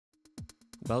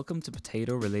Welcome to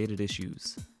Potato Related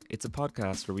Issues. It's a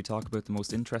podcast where we talk about the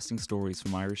most interesting stories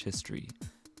from Irish history.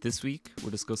 This week, we're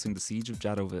discussing the Siege of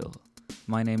Jadotville.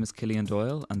 My name is Cillian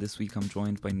Doyle, and this week I'm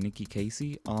joined by Nikki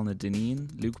Casey, Alna Dineen,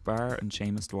 Luke Barr, and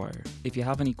Seamus Dwyer. If you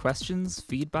have any questions,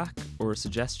 feedback, or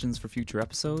suggestions for future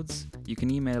episodes, you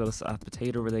can email us at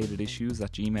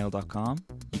potatorelatedissues@gmail.com.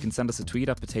 You can send us a tweet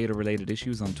at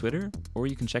potatorelatedissues on Twitter, or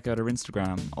you can check out our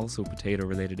Instagram, also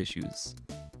potatorelatedissues.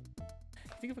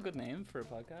 Think of a good name for a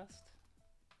podcast?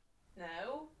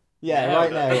 No. Yeah,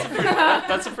 right now.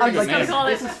 That's a pretty good name.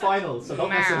 This is final, so don't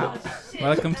mess it up.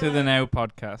 Welcome to the Now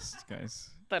podcast,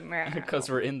 guys. Because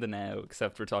we're in the now,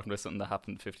 except we're talking about something that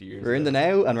happened 50 years We're ago. in the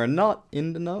now, and we're not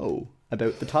in the know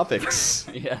about the topics.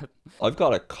 Yeah. I've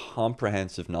got a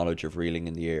comprehensive knowledge of reeling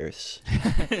in the ears.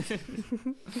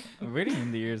 Reeling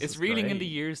in the ears. It's is reeling great. in the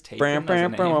years taken as a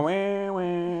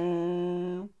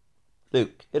name.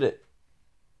 Luke, hit it.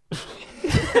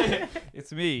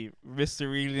 It's me, Mr.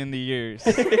 Reeling in the Years.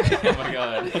 Oh my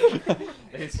god.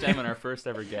 It's Gemma, our first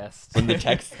ever guest. When the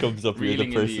text comes up, you're the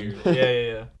Reeling in the person. years.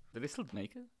 Yeah. Do they still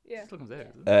make it? Yeah. It still comes out. Is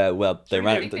it? Well, they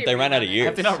ran out of years.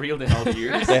 Have they not reeled in all the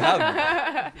years? They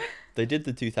have. They did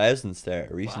the 2000s there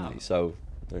recently, Wow. so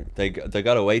they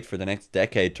got to wait for the next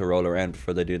decade to roll around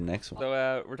before they do the next one.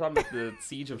 So we're talking about the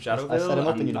Siege of I set Jadotville him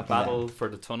up and and you the knocked him down. Battle for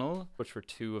the Tunnel, which were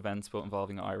two events both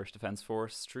involving Irish Defence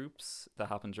Force troops that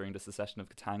happened during the secession of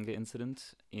Katangese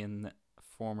incident in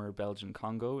former Belgian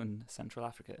Congo in Central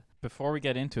Africa. Before we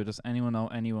get into it, does anyone know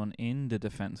anyone in the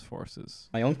Defence Forces?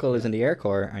 My uncle is in the Air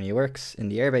Corps, and he works in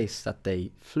the airbase that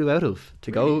they flew out of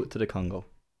to go Really? to the Congo.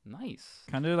 Nice.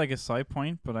 Kind of like a side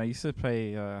point, but I used to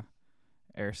play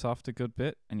airsoft a good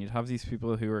bit, and you'd have these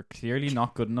people who are clearly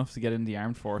not good enough to get in the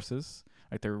armed forces.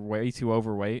 Like, they're way too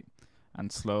overweight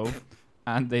and slow,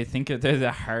 and they think that they're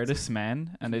the hardest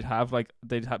men, and they'd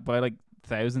buy like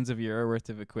thousands of euro worth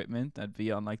of equipment and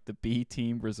be on like the B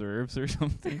team reserves or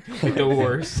something. Like the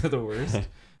worst of the worst.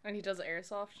 And he does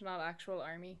airsoft, not actual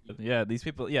army. Yeah, these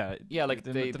people, yeah, like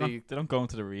they don't go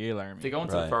into the real army. They go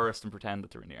into the Right. forest and pretend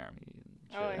that they're in the army. And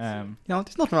Oh, I shit. see. You know,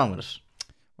 there's nothing wrong with it.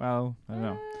 Well, I don't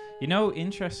know. You know,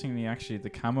 interestingly, actually, the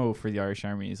camo for the Irish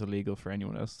Army is illegal for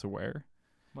anyone else to wear.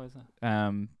 Why is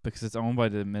that? Because it's owned by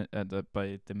the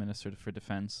Minister for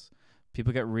Defence.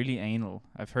 People get really anal.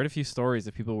 I've heard a few stories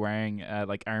of people wearing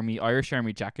Irish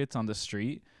Army jackets on the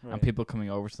street, and people coming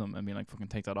over to them and being like, "Fucking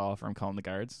take that off," or I'm calling the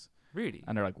guards. Really?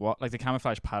 And they're like, "What?" Like, the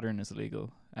camouflage pattern is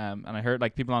illegal. And I heard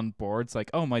like people on boards like,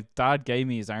 "Oh, my dad gave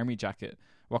me his army jacket.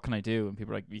 What can I do?" And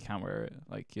people are like, "You can't wear it.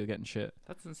 Like, you'll get in shit."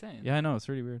 That's insane. Yeah, I know, it's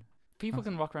really weird. People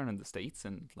can walk around in the States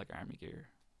in like army gear,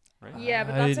 right? Yeah,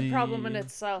 but that's a problem in I-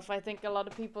 itself. I think a lot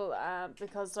of people,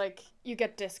 because like you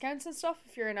get discounts and stuff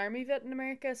if you're an army vet in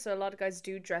America, so a lot of guys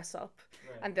do dress up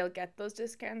and they'll get those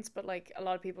discounts, but like a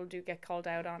lot of people do get called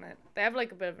out on it. They have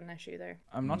like a bit of an issue there.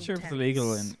 I'm not sure if it's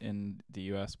illegal in the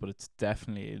US, but it's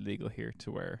definitely illegal here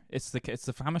to wear. It's the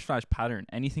camouflage pattern.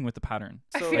 Anything with the pattern.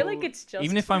 I feel like it's just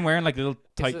Even if I'm wearing like little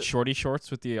tight it- shorty shorts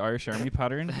with the Irish Army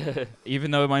pattern, even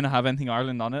though it might not have anything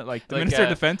Ireland on it, like the Like, Minister of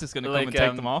Defence is going to come like, and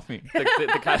take them off me.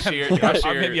 the cashier, the Or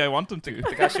cashier, maybe I want them to.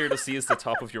 the cashier just sees the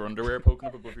top of your underwear poking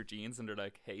up above your jeans, and they're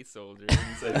like, "Hey, soldier," and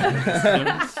he's like,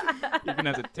 You're going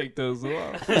to have to take those off.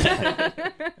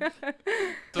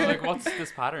 so like, what's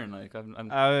this pattern like? I'm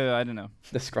I don't know.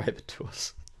 Describe it to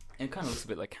us. it kind of looks a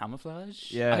bit like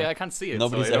camouflage. Yeah. I can't see it.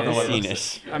 Nobody's so I don't ever know what seen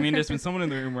looks it. I mean, there's been someone in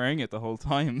the room wearing it the whole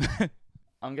time. like.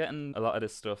 I'm getting a lot of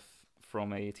this stuff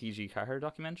from a T.G. Cahir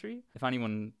documentary. If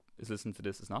anyone is listening to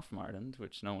this is not from Ireland,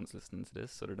 which no one's listening to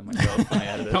this other than myself when I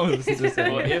edit it. No one listens to this But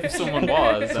anyway. if someone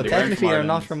was, So and they weren't technically, they're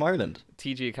not Ireland, from Ireland.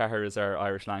 T.G. Cahir is our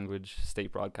Irish language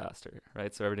state broadcaster,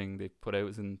 right? So everything they put out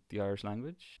is in the Irish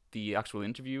language. The actual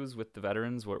interviews with the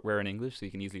veterans were in English, so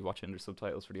you can easily watch it under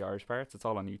subtitles for the Irish parts. It's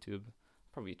all on YouTube.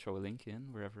 Probably throw a link in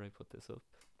wherever I put this up.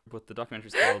 But the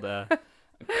documentary's called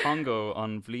Congo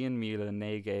on Bhliain Míle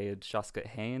Négéad Seasca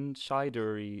Hain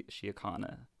Shaiduri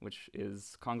Shiakana, which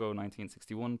is Congo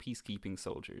 1961 peacekeeping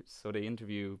soldiers. So they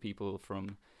interview people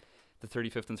from the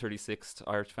 35th and 36th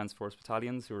Irish Defence Force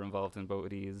battalions who were involved in both of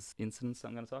these incidents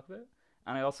I'm going to talk about.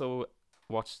 And I also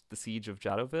watched The Siege of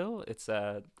Jadotville. It's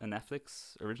a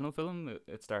Netflix original film.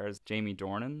 It stars Jamie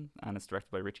Dornan and it's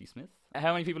directed by Richie Smith.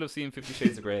 How many people have seen 50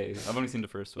 Shades of Grey? I've only seen the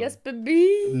first one. yes,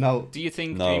 baby. No. Do you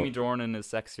think No. Jamie Dornan is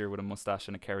sexier with a mustache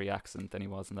and a Kerry accent than he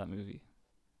was in that movie?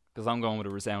 Because I'm going with a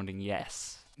resounding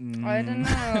yes. I don't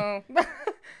know.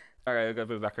 All right, I've got a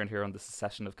bit of background here on the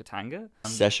secession of Katanga.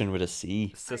 Session with a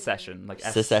C. Secession, like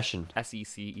Secession.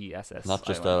 S-E-C-E-S-S. Not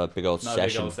just a big old Not a big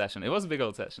session. old session. It was a big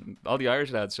old session. All the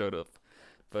Irish lads showed up.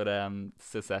 But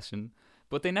secession.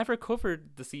 But they never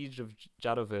covered the Siege of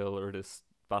Jadotville or this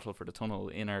battle for the tunnel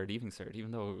in our leaving cert,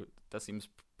 even though that seems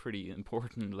pretty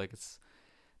important. Like, it's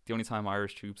the only time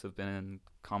Irish troops have been in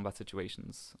combat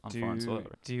situations on foreign soil.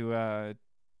 Do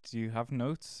you have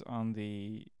notes on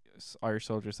the Irish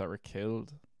soldiers that were killed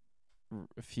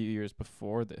a few years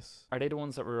before this? Are they the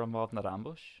ones that were involved in that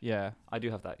ambush? Yeah. I do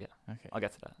have that, yeah. Okay. I'll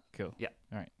get to that. Cool. Yeah.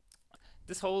 All right.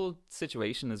 This whole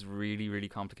situation is really, really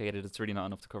complicated. It's really not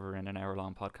enough to cover in an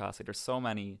hour-long podcast. Like, there's so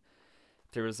many.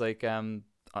 There was like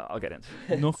I'll get into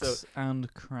it. Nooks and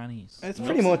crannies. It's Nooks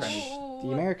pretty and much crannies.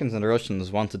 the Americans and the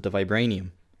Russians wanted the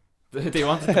vibranium. They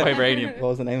wanted the vibranium. What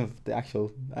was the name of the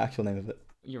actual name of it?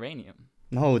 Uranium.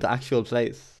 No, the actual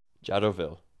place.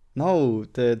 Jadotville. No,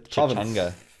 the province.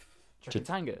 Chikanga.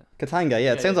 Katanga. Katanga,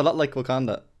 yeah. It sounds a lot like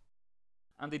Wakanda.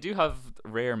 And they do have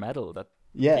rare metal that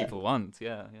Yeah. people want.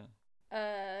 Yeah, yeah.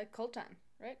 Coltan,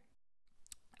 right?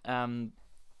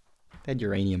 They had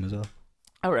uranium as well.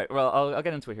 All right. Well, I'll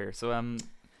get into it here. So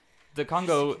the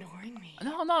Congo. Ignoring me.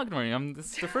 No, I'm not ignoring you.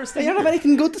 This is the first Hey, thing. you don't have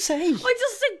anything good to say. I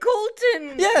just said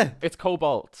Coltan. Yeah. It's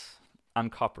cobalt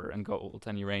and copper and gold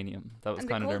and uranium. That was And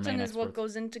kind the of their main Coltan is what exports.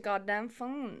 goes into goddamn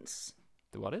phones.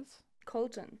 The what is?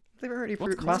 Coltan. They were already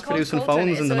What's called- mass It's called producing coltan,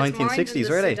 phones in the so it's mined in 1960s, the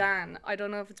were they? Sudan. I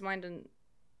don't know if it's mined in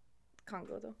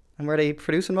Congo though. And were they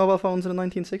producing mobile phones in the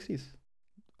 1960s?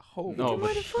 Oh, No,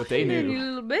 but they You knew.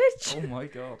 little bitch. oh my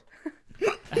god.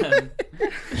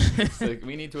 So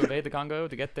we need to invade the Congo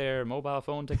to get their mobile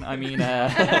phone technology.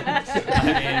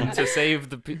 I mean, to save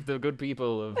the good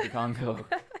people of the Congo.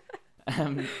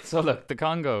 So look, the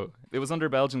Congo. It was under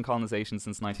Belgian colonization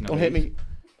since Don't 1908. hit me.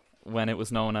 When it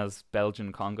was known as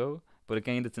Belgian Congo, but it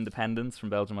gained its independence from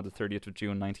Belgium on the 30th of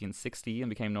June 1960 and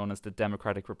became known as the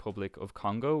Democratic Republic of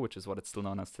Congo, which is what it's still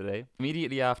known as today.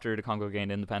 Immediately after the Congo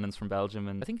gained independence from Belgium,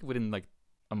 and I think within like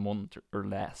a month or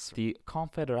less, the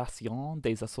Confédération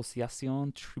des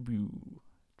Associations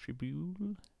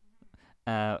Tribales,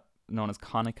 known as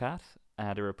CONICAT,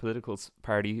 they were a political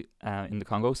party in the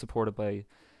Congo supported by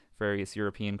various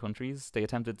European countries. They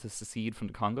attempted to secede from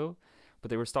the Congo, but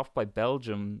they were stopped by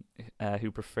Belgium,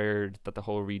 who preferred that the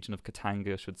whole region of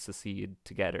Katanga should secede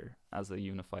together as a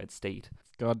unified state.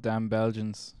 Goddamn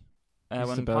Belgians.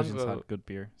 When The Belgians Congo, had good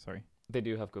beer. Sorry. they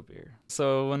do have good beer.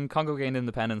 So when Congo gained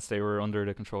independence, they were under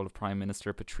the control of Prime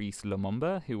Minister Patrice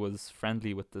Lumumba, who was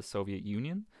friendly with the Soviet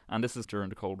Union. And this is during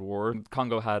the Cold War.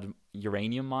 Congo had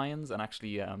uranium mines, and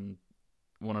actually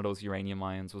one of those uranium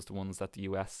mines was the ones that the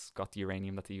US got the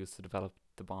uranium that they used to develop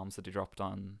the bombs that they dropped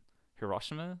on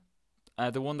Hiroshima.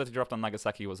 The one that they dropped on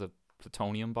Nagasaki was a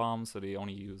plutonium bomb, so they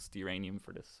only used the uranium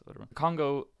for this.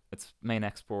 Congo, its main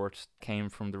export came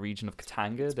from the region of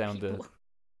Katanga down the...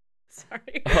 Sorry.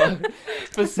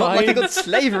 It's not like a good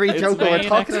slavery joke when we're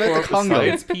talking about the Congo.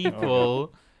 Besides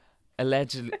people,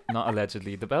 not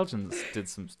allegedly, the Belgians did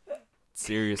some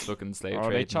serious fucking slave trade. Oh,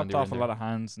 they when chopped were off in a there. lot of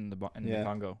hands in the Yeah.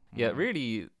 Congo. Yeah,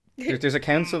 really. There's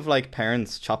accounts of like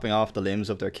parents chopping off the limbs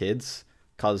of their kids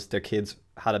because their kids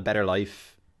had a better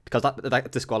life, because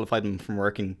that disqualified them from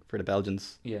working for the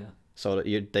Belgians. Yeah. So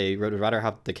that they would rather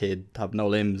have the kid have no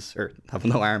limbs or have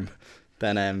no arm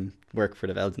than work for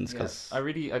the Belgians, because I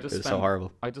it just was so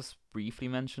horrible. I just briefly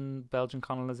mentioned Belgian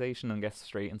colonization and get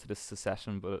straight into this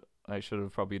secession, but I should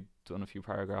have probably done a few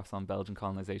paragraphs on Belgian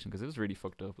colonization because it was really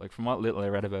fucked up. Like, from what little I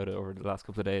read about it over the last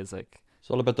couple of days, like, It's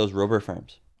all about those rubber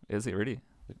farms. is it really?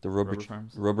 Like the rubber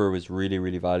farms? rubber was really,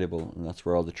 really valuable, and that's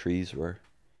where all the trees were.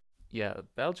 Yeah,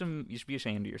 Belgium, you should be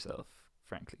ashamed of yourself,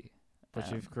 frankly. But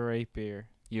you've great beer.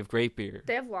 You have great beer.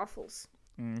 They have waffles.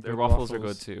 Their waffles are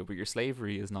good too, but your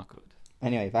slavery is not good.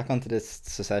 Anyway, back onto this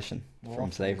secession from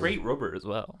Waffles. slavery. Great rubber as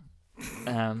well.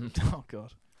 Oh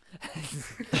god.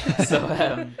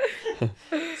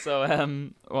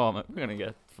 Well, we're gonna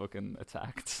get fucking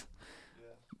attacked.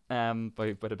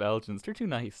 By the Belgians. They're too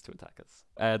nice to attack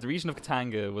us. The region of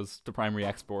Katanga was the primary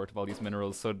export of all these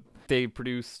minerals, so they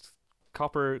produced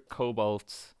copper,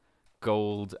 cobalt,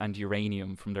 gold, and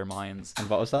uranium from their mines. And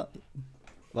what was that?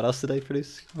 What else did they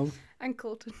produce? Oh. And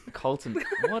coltan. Coltan.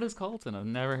 What is coltan? I've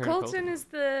never heard of Coltan coltan. is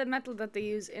the metal that they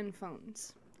use in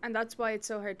phones, and that's why it's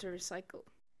so hard to recycle.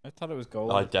 I thought it was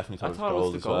gold. Oh, I definitely I thought, thought it it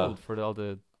was was gold the as well. gold for all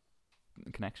the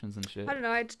connections and shit. I don't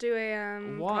know. I had to do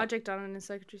a What? project on it in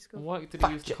secondary school. What did you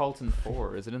use the coltan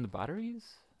for? Is it in the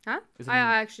batteries? Huh? Is it I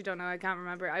in- actually don't know. I can't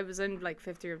remember. I was in like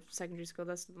 5th year of secondary school.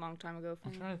 That's a long time ago. For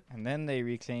I'm me. trying to And then they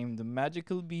reclaimed the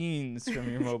magical beans from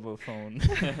your mobile phone.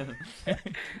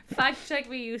 Fact check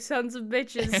me, you sons of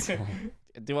bitches.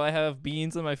 Do I have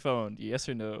beans on my phone? Yes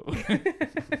or no?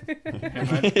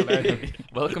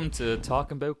 Welcome to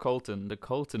Talking About Colton, the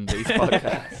Colton-based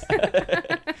podcast.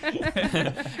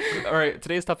 All right,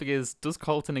 today's topic is: does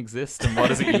coltan exist, and what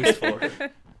is it used for?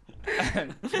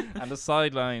 And the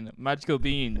sideline, magical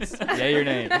beans. Yay or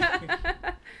nay?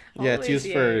 Yeah, it's Always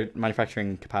used for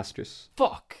manufacturing capacitors.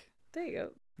 Fuck. There you go.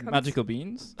 Magical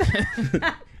beans.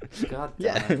 God damn.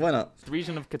 Yeah, why not? The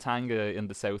region of Katanga in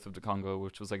the south of the Congo,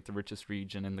 which was like the richest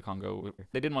region in the Congo,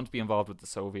 they didn't want to be involved with the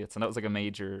Soviets, and that was like a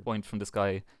major point from this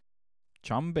guy.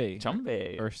 Chombe.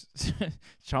 Chombe. Or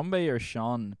Chombe or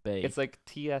Sean Bay. It's like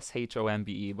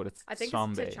Tshombe, but it's I think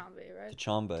Chombe. it's Tchombe, right?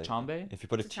 Tchombe. Chombe? If you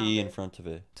put a T in Tchombe. front of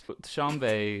it.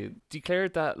 Tshombe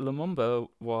declared that Lumumba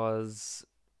was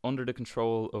under the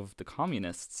control of the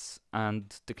communists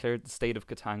and declared the state of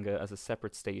Katanga as a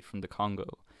separate state from the Congo.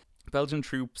 Belgian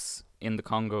troops in the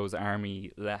Congo's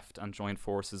army left and joined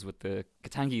forces with the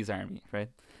Katangese army, right?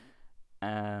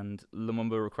 And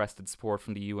Lumumba requested support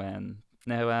from the UN.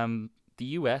 Now, the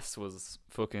US was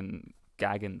fucking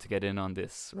gagging to get in on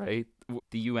this, right?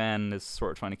 The UN is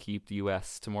sort of trying to keep the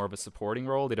US to more of a supporting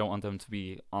role. They don't want them to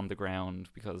be on the ground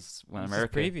because when This is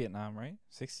America... pre-Vietnam, right?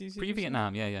 60s?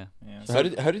 Pre-Vietnam, yeah. Yeah. So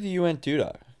how did the UN do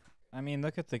that? I mean,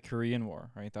 look at the Korean War,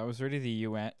 right? That was really the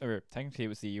UN, or technically it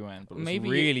was the UN, but it was Maybe-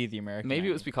 really the American. Maybe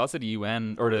it was because of the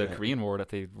UN or the Yeah. Korean War that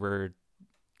they were,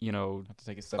 you know... Had to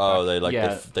take a step Oh, back. they like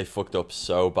Yeah. they fucked up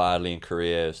so badly in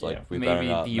Korea. It's like Yeah. we Maybe better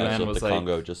not the mess UN up was the like,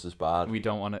 Congo just as bad. We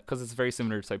don't want to, because it's a very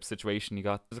similar type of situation. You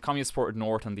got the communist-supported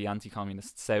North and the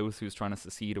anti-communist South, who's trying to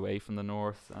secede away from the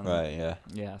North. And Right, yeah.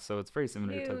 Yeah, so it's very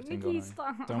similar type of thing going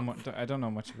on. I don't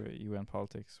know much about UN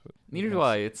politics, but Neither it do makes-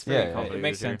 I. It's very Yeah, yeah. complicated. It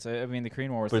makes here. sense. I mean, the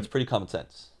Korean War was But it's pretty common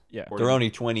sense. yeah. Or They're the-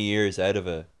 only 20 years out of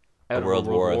a Out of World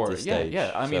War at this Yeah, stage,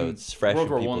 yeah. I so mean, it's fresh World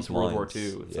in War One people's to World War minds.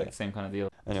 Two. It's Yeah. like the same kind of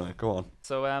deal. Anyway, go on.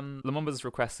 So, Lumumba's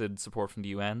requested support from the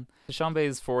UN.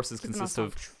 Tshombe's forces consist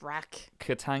of track.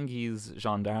 Katangese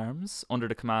gendarmes under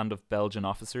the command of Belgian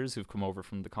officers who've come over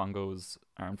from the Congo's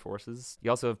armed forces. You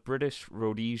also have British,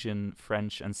 Rhodesian,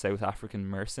 French, and South African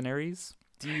mercenaries.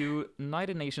 The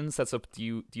United Nations sets up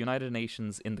the United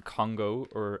Nations in the Congo,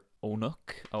 or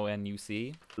ONUC,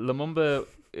 ONUC. Lumumba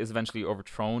is eventually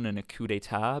overthrown in a coup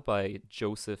d'etat by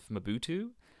Joseph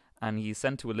Mobutu, and he's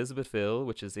sent to Elizabethville,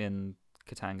 which is in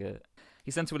Katanga.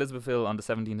 He's sent to Elizabethville on the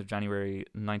 17th of January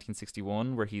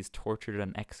 1961, where he's tortured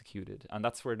and executed. And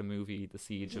that's where the movie The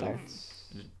Siege of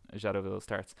Jadotville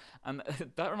starts. And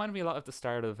that reminded me a lot of the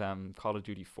start of Call of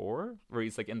Duty 4, where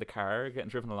he's like in the car getting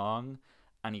driven along,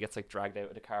 and he gets like dragged out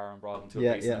of the car and brought into a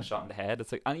place and shot in the head.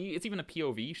 It's like, and it's even a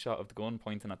POV shot of the gun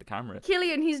pointing at the camera.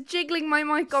 Killian, he's jiggling my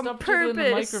mic on Stop jiggling the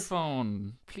purpose.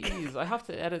 microphone, please. I have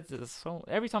to edit this. So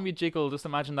every time you jiggle, just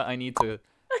imagine that I need to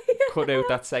cut out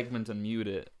that segment and mute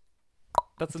it.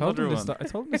 That's I told another him one. I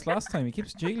told him this last time. He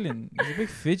keeps jiggling. He's a big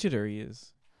fidgeter. He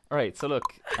is. All right, so look,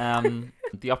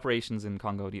 the operations in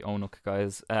Congo, the ONUC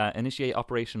guys, initiate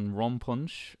Operation Rum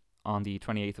Punch on the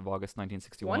 28th of August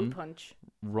 1961. One punch.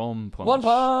 Rum Punch. One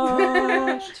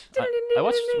punch. I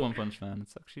watched One Punch Man.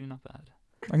 It's actually not bad.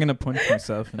 I'm gonna punch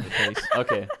myself in the face.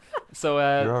 Okay, so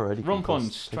You're already Rum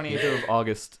concussed. Punch, 28th of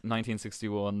August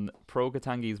 1961.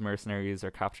 Pro-Katangese mercenaries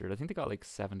are captured. I think they got like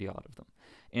 70 odd of them.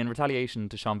 In retaliation,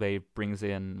 Tshombe brings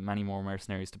in many more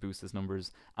mercenaries to boost his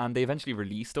numbers, and they eventually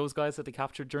release those guys that they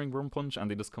captured during Rum Punch, and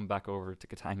they just come back over to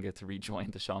Katanga to rejoin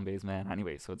Tshombe's men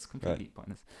anyway, so it's completely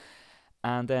pointless.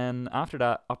 And then after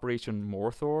that, Operation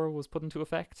Morthor was put into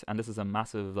effect, and this is a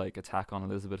massive like attack on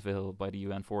Elizabethville by the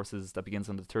UN forces that begins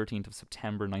on the 13th of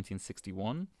September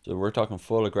 1961. So we're talking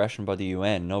full aggression by the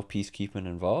UN, no peacekeeping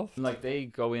involved. Like they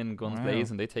go in guns Wow.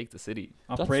 blazing, they take the city.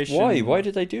 That's Operation. why? Why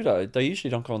did they do that? They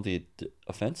usually don't go on the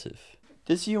offensive.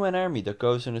 This UN army that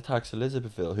goes and attacks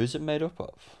Elizabethville, who's it made up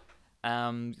of?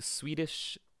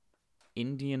 Swedish,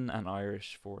 Indian, and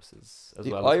Irish forces as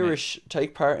The well. as Irish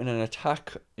take part in an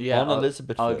attack Yeah, on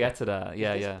Elizabethville. I'll get to that.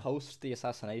 Yeah, Is this yeah. Post the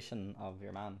assassination of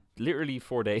your man. Literally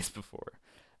 4 days before.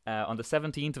 On the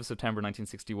 17th of September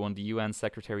 1961, the UN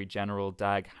Secretary General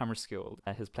Dag Hammarskjöld,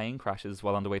 his plane crashes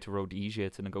while on the way to Rhodesia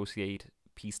to negotiate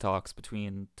peace talks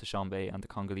between Tshombe and the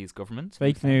Congolese government.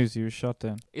 Fake news. He was shot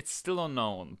down. It's still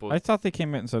unknown, but I thought they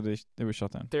came out and said they were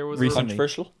shot down. there was recently.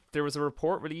 Controversial. there was a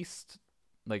report released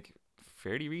like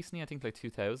fairly recently, I think like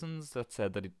 2000s, that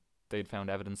said that they'd found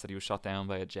evidence that he was shot down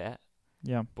by a jet.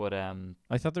 Yeah, But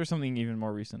I thought there was something even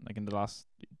more recent, like in the last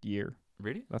year,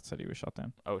 really? that said he was shot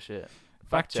down. Oh shit.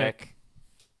 Fact check.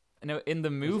 No, in the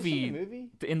movie,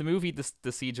 in the movie,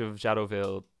 the Siege of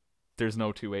Jadotville, there's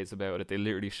no two ways about it. They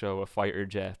literally show a fighter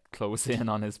jet close in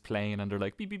on his plane, and they're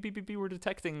like, beep, beep, beep, beep, beep, we're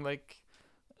detecting like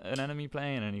an enemy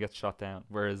plane, and he gets shot down.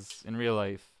 Whereas in real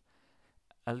life,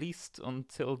 at least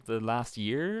until the last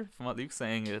year, from what Luke's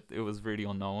saying, it was really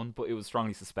unknown, but it was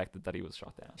strongly suspected that he was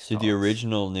shot down. So the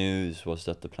original news was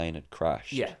that the plane had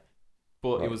crashed. Yeah.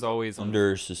 But Right. it was always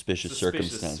Under suspicious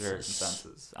circumstances.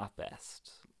 circumstances at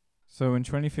best. So in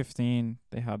 2015,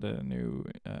 they had a new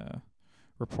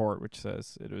report which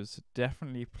says it was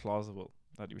definitely plausible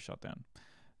that he was shot down.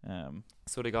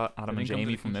 So they got Adam They and didn't come to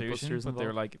Jamie the from conclusion, Mythbusters but they were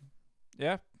involved. like,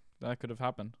 yeah, that could have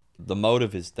happened. The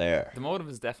motive is there. The motive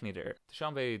is definitely there.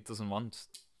 Dushanbe doesn't want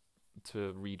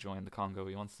to rejoin the Congo.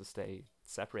 He wants to stay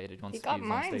separated. He wants He to be got his own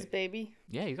mines, state. baby.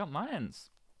 Yeah, he got mines.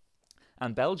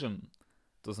 And Belgium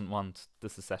doesn't want the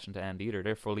secession to end either.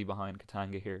 They're fully behind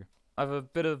Katanga here. I have a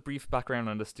bit of brief background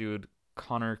on this dude,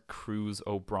 Connor Cruz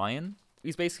O'Brien.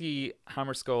 He's basically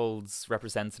Hammarskjöld's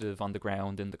representative on the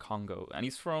ground in the Congo, and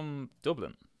he's from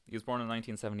Dublin. He was born in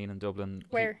 1917 in Dublin.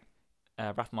 Where?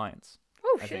 Rathmines,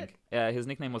 Oh, I shit. think. His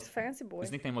nickname He's was a fancy boy.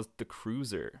 his nickname was the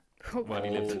Cruiser Oh, when he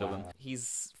lived in wow. Dublin.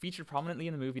 He's featured prominently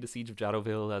in the movie The Siege of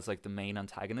Jadotville as like the main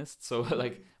antagonist. So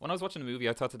like when I was watching the movie,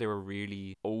 I thought that they were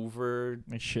really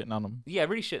Like shitting on him.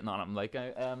 really shitting on him. Like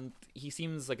he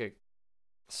seems like a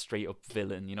straight up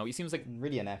villain, you know. He seems like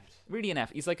Really inept. really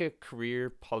inept. He's like a career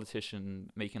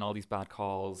politician making all these bad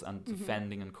calls and Mm-hmm.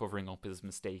 defending and covering up his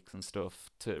mistakes and stuff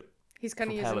to He's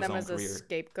kind of propel using his them own as a career.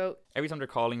 scapegoat. Every time they're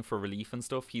calling for relief and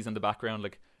stuff, he's in the background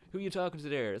like, who are you talking to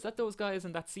there? Is that those guys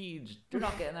in that siege? They're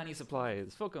not getting any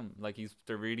supplies. Fuck them. Like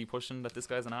they're really pushing that this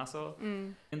guy's an asshole.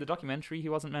 Mm. In the documentary, he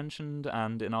wasn't mentioned,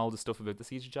 and in all the stuff about the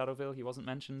Siege of Jadotville, he wasn't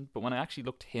mentioned. But when I actually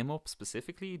looked him up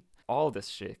specifically, all this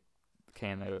shit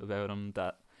came out about him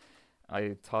that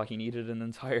I thought he needed an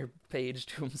entire page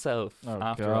to himself. Oh,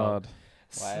 after God. all.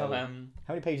 Wow. So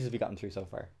How many pages have you gotten through so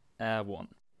far? one.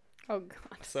 Oh,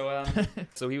 God. So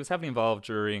so he was heavily involved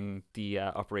during the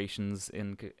operations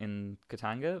in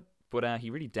Katanga, but he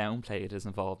really downplayed his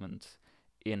involvement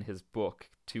in his book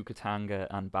To Katanga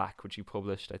and Back, which he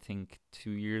published I think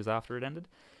 2 years after it ended.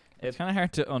 It's kind of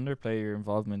hard to underplay your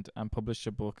involvement and publish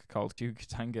a book called To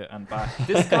Katanga and Back.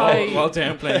 This guy, while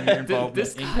downplaying your involvement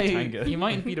this in guy, Katanga. he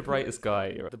mightn't be the brightest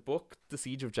guy. The book, The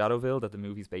Siege of Jadotville, that the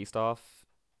movie's based off,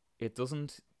 it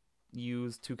doesn't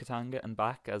use To Katanga and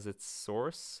Back as its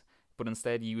source, but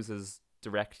instead uses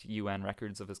direct UN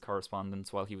records of his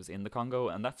correspondence while he was in the Congo,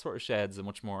 and that sort of sheds a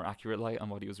much more accurate light on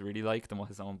what he was really like than what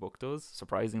his own book does,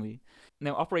 surprisingly.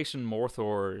 Now, Operation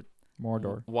Mordor,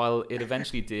 while it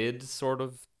eventually did sort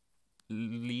of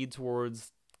lead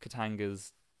towards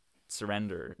Katanga's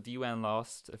surrender, the UN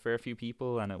lost a fair few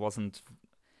people, and it wasn't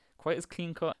quite as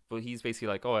clean cut. But he's basically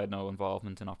like, oh, I had no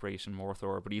involvement in Operation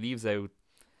Mordor, but he leaves out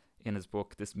in his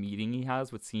book this meeting he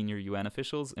has with senior UN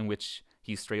officials in which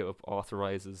he straight up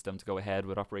authorizes them to go ahead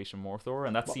with Operation Mordor,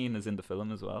 and that scene is in the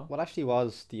film as well. What actually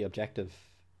was the objective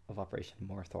of Operation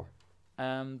Mordor?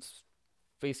 And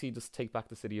basically just take back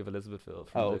the city of Elizabethville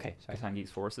from the Katangese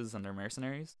forces and their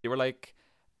mercenaries. They were like,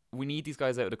 we need these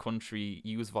guys out of the country,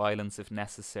 use violence if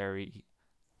necessary.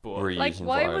 But We're Like, using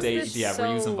why violence. was this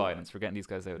we're using so- violence. We're getting these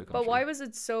guys out of the country. But why was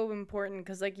it so important?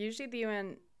 Because, like, usually the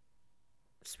UN,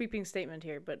 sweeping statement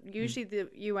here, but usually the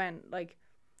UN, like,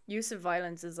 use of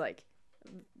violence is, like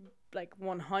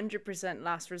 100%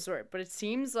 last resort. But it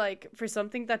seems like for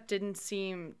something that didn't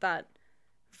seem that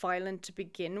violent to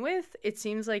begin with, it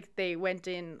seems like they went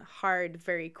in hard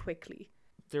very quickly.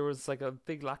 There was like a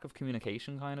big lack of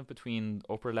communication kind of between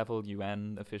upper level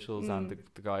UN officials and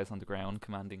the guys on the ground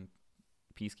commanding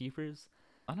peacekeepers.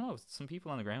 I don't know, some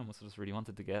people on the ground must have just really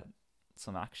wanted to get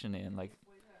some action in. Like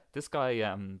this guy,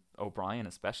 O'Brien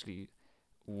especially,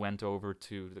 went over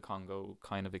to the Congo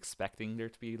kind of expecting there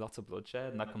to be lots of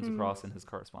bloodshed, and that comes across in his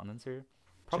correspondence here.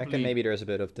 Checking maybe there's a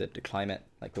bit of the climate,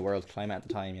 like the world climate at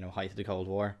the time, height of the Cold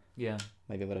War. Yeah.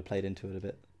 Maybe it would have played into it a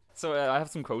bit. So I have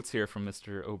some quotes here from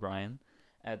Mr. O'Brien.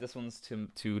 This one's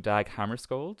to Dag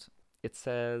Hammarskjöld. It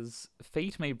says,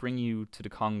 "Fate may bring you to the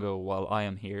Congo while I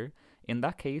am here. In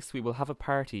that case, we will have a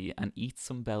party and eat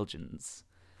some Belgians."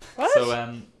 What?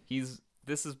 So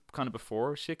this is kind of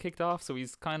before shit kicked off, so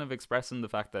he's kind of expressing the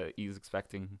fact that he's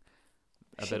expecting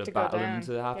a Shit bit to of go battling down.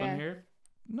 to happen Yeah. here.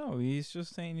 No, he's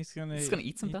just saying he's gonna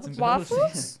Eat some Belgians.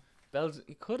 Waffles?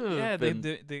 It could have Yeah, been.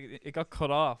 it got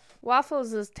cut off.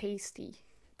 Waffles is tasty.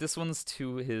 This one's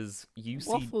to his UC.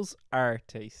 Waffles are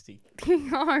tasty. They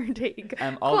are take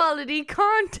I'll- quality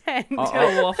content.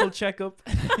 I'll- Waffle checkup.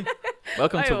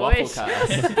 Welcome I to wish.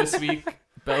 Wafflecast. This week,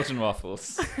 Belgian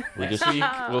waffles. We Next just week,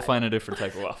 we'll find a different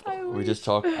type of waffle. we just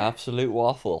talk absolute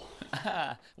waffle.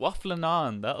 Waffling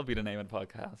on. That'll be the name of the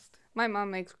podcast. My mom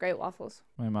makes great waffles.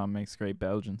 My mom makes great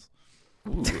Belgians.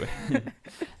 Ooh.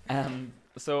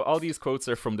 So all these quotes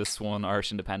are from this one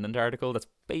Irish Independent article that's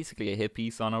basically a hit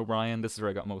piece on O'Brien. This is where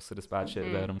I got most of this bad shit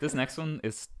about him. This next one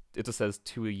it just says,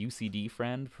 to a UCD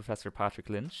friend, Professor Patrick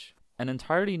Lynch, "An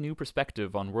entirely new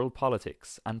perspective on world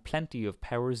politics and plenty of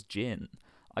Powers gin.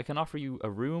 I can offer you a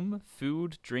room,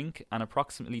 food, drink, and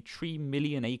approximately 3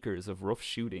 million acres of rough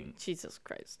shooting." Jesus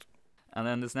Christ. And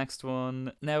then this next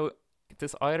one. Now,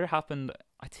 this either happened,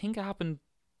 I think it happened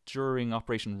during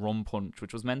Operation Rum Punch,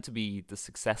 which was meant to be the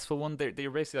successful one. They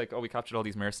were basically like, oh, we captured all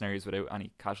these mercenaries without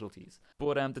any casualties.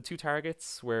 But the two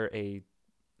targets were a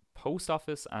post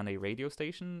office and a radio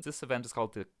station. This event is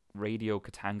called the Radio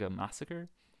Katanga Massacre.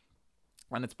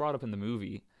 And it's brought up in the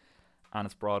movie. And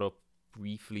it's brought up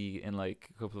briefly in like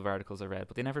a couple of articles I read,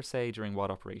 but they never say during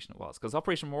what operation it was, because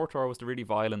Operation Mortar was the really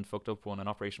violent fucked up one and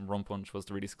Operation Rum Punch was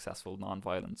the really successful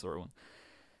non-violent sort of one.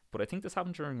 But I think this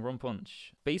happened during Rum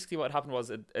Punch. Basically what happened was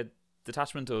a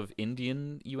detachment of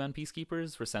Indian UN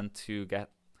peacekeepers were sent to get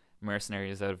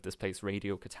mercenaries out of this place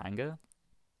Radio Katanga,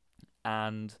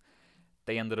 and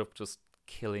they ended up just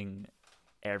killing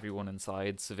everyone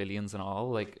inside, civilians and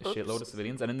all, like a shitload of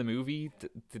civilians. And in the movie,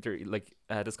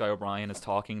 this guy O'Brien is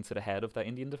talking to the head of that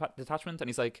Indian detachment, and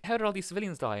he's like, how did all these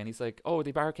civilians die? And he's like, oh,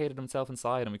 they barricaded themselves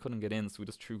inside and we couldn't get in, so we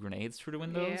just threw grenades through the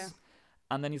windows. Yeah.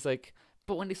 And then he's like,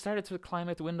 but when they started to climb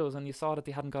out the windows and you saw that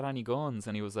they hadn't got any guns,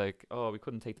 and he was like, oh, we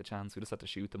couldn't take the chance, we just had to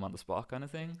shoot them on the spot kind of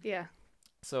thing. Yeah.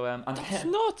 So That's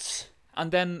nuts.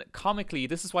 and then comically,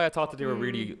 this is why I thought that they were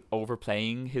really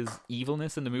overplaying his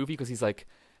evilness in the movie, because he's like,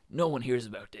 no one hears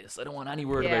about this. I don't want any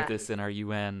word about this in our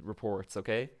UN reports,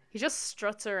 okay? He just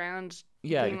struts around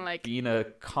Yeah, being a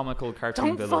comical cartoon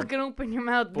don't villain. fucking open your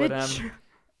mouth, But bitch.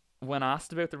 when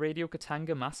asked about the Radio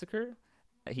Katanga massacre,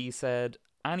 he said,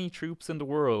 any troops in the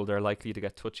world are likely to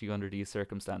get touchy under these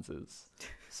circumstances.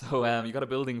 So you got a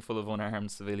building full of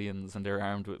unarmed civilians and they're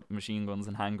armed with machine guns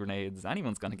and hand grenades.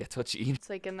 Anyone's going to get touchy. It's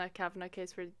like in that Kavanaugh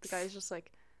case where the guy's just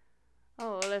like,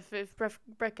 oh, well, if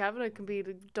Brett Kavanaugh can be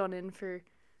done in for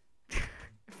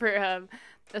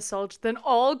assault, then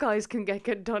all guys can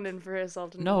get done in for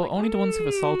assault. And No, like, only the ones who've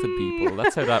assaulted people.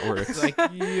 That's how that works. It's like,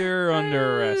 you're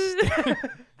under arrest.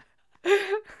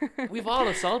 We've all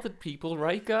assaulted people,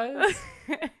 right, guys?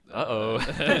 Uh-oh.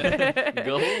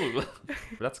 Go.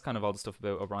 That's kind of all the stuff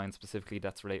about O'Brien specifically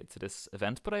that's related to this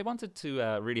event, but I wanted to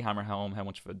really hammer home how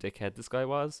much of a dickhead this guy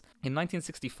was. In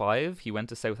 1965, he went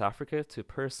to South Africa to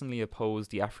personally oppose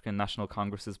the African National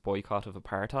Congress's boycott of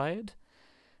apartheid.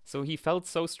 So he felt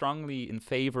so strongly in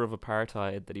favour of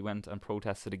apartheid that he went and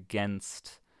protested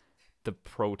against the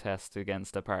protest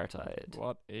against apartheid.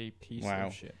 What a piece Wow.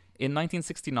 of shit. In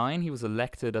 1969, he was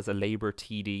elected as a Labour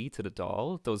TD to the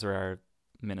Dáil. Those are our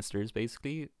ministers,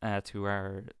 basically, to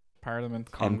our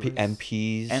Parliament. Congress.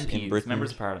 MPs in Britain.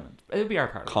 members of Parliament. It would be our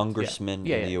Parliament. Congressmen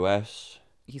Yeah, in the US.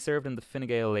 He served in the Fine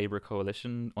Gael Labour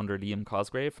coalition under Liam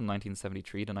Cosgrave from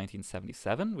 1973 to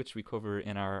 1977, which we cover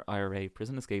in our IRA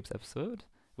prison escapes episode,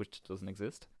 which doesn't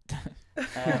exist.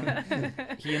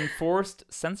 He enforced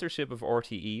censorship of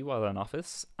RTE while in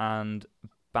office and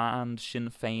banned Sinn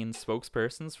Féin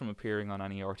spokespersons from appearing on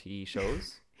any RTE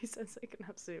shows. He sounds like an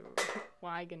absolute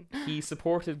wagon. He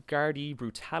supported Gardaí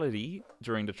brutality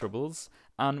during the Troubles,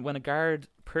 and when a guard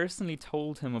personally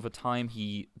told him of a time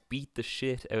he beat the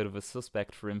shit out of a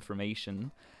suspect for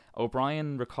information,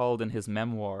 O'Brien recalled in his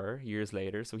memoir years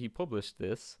later, so he published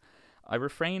this, I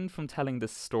refrained from telling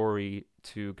this story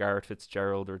to Garrett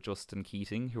Fitzgerald or Justin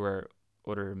Keating, who are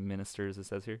other ministers, it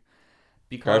says here.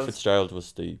 Because Gareth Fitzgerald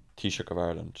was the Taoiseach of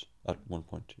Ireland at one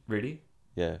point. Really?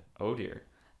 Yeah. Oh dear.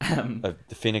 The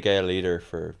Fine Gael leader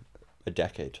for a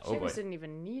decade. Oh boy. Seamus didn't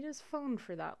even need his phone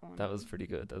for that one. That was pretty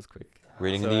good. That was quick.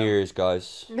 Reading So, in the ears,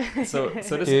 guys. So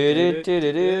this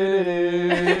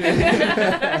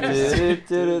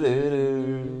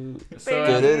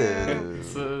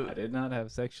so I did not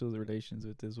have sexual relations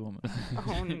with this woman.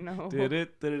 Oh no.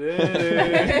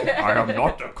 I am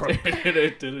not a crook.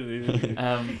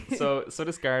 So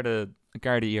this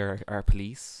Gardaí are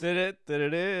police. Has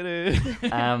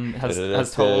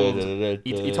told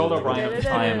he told O'Brien at the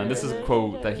time, and this is a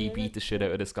quote, that he beat the shit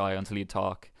out of this guy until he'd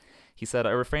talk. He said,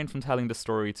 I refrained from telling the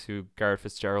story to Gareth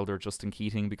Fitzgerald or Justin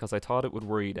Keating because I thought it would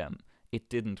worry them. It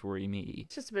didn't worry me.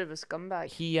 It's just a bit of a scumbag.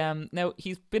 He now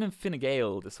he's been in Fine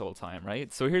Gael this whole time,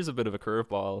 right? So here's a bit of a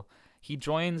curveball. He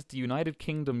joined the United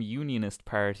Kingdom Unionist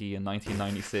Party in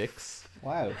 1996.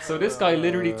 Wow. So this guy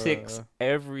literally ticks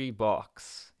every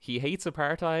box. He hates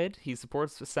apartheid. He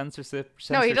supports censorship.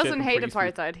 No, he doesn't of hate police bru-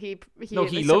 apartheid. He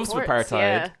he loves supports, apartheid.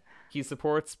 Yeah. He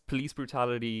supports police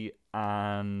brutality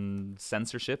and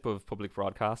censorship of public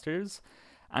broadcasters.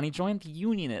 And he joined the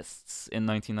Unionists in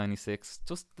 1996.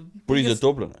 But he's a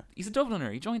Dubliner. He's a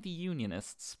Dubliner. He joined the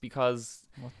Unionists because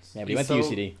Yeah, but he went to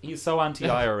UCD. he's so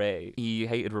anti-IRA. He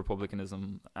hated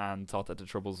republicanism and thought that the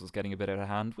Troubles was getting a bit out of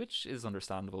hand, which is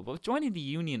understandable. But joining the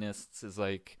Unionists is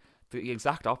like the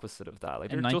exact opposite of that.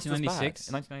 Like In they're just as bad. 1996?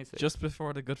 In 1996. Just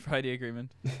before the Good Friday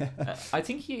Agreement. I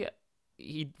think he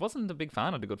he wasn't a big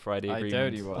fan of the Good Friday I Agreement.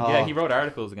 doubt he was. Yeah, Oh. he wrote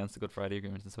articles against the Good Friday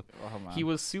Agreement and stuff. Oh, man. He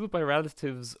was sued by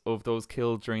relatives of those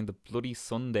killed during the Bloody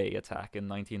Sunday attack in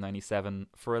 1997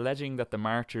 for alleging that the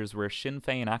marchers were Sinn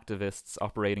Féin activists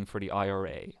operating for the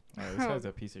IRA. Oh, this guy's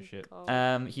a piece of shit.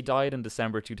 He died in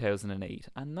December 2008,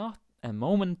 and not a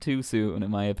moment too soon, in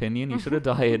my opinion. He should have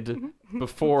died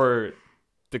before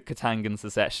the Katangese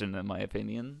secession, in my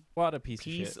opinion. What a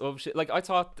piece Of shit. Like, I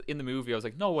thought in the movie, I was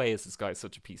like, no way is this guy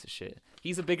such a piece of shit.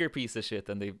 He's a bigger piece of shit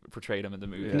than they portrayed him in the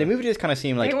movie. In the movie, just kind of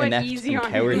seemed like They went inept easy and on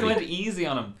him. He cowardly. went easy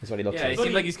on him. Is what he looks Yeah, like. he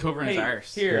seemed like he's covering his Hey,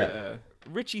 arse. here.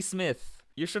 Richie Smith,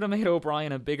 you should have made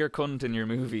O'Brien a bigger cunt in your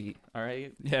movie,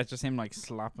 alright? Yeah, it's just him like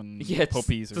slapping Yeah,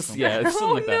 puppies or just, something. yeah, it's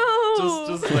something like that.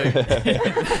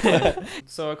 Just like.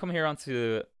 So I come here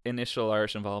onto initial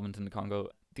Irish involvement in the Congo.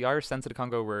 The Irish sent to the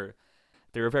Congo were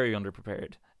very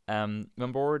underprepared. When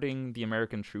boarding the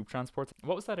American troop transports,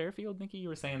 what was that airfield, Nicky? You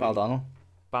were saying Baldonnel,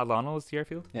 Baldonnel was the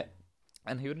airfield. Yeah.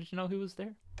 And who did you know who was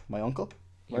there? my uncle,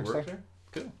 He Works worked there.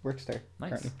 Cool. works there. Nice.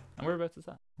 Currently. And whereabouts is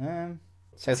that?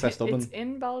 Southwest Dublin. It's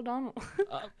in Baldonnel.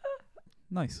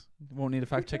 Nice. Won't need a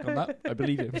fact check on that. I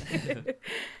believe you.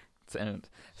 Sound.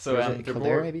 So Or is it they're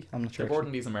Kildare, maybe? I'm not They're sure.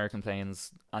 boarding these American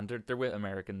planes, and they're with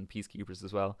American peacekeepers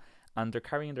as well. And they're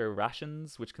carrying their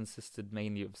rations, which consisted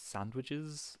mainly of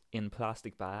sandwiches in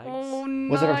plastic bags. Oh,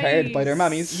 nice. Was it prepared by their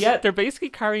mammies? Yeah, they're basically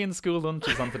carrying school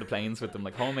lunches onto the planes with them,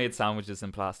 like homemade sandwiches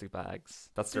in plastic bags.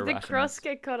 That's their Did the rations. crust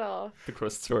get cut off? The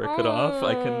crusts were cut off.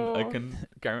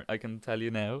 Oh. I can tell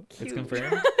you now. It's Cute.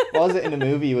 confirmed. What was it in the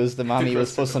movie? Was the mammy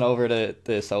was crust fussing over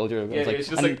the soldier? It was Yeah, like, it's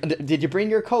just and did you bring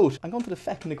your coat? I'm going to the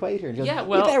feckin' equator. And she goes, Yeah,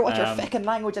 well, you better watch your um, feckin'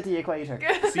 language at the equator.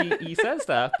 See, he says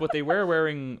that, but they were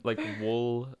wearing like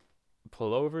wool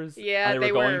pullovers. Yeah, and they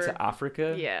they were going were. to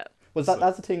Africa. Yeah. Was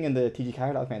that's the thing in the TG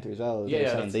Carr documentary as well? Yeah, They were yeah,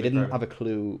 saying that's they a big didn't part have of a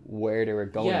clue where they were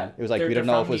going. Yeah, It was like their- we didn't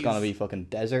their know if it was going to families- be fucking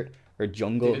desert or They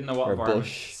jungle didn't know what or environment,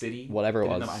 bush, city, whatever it they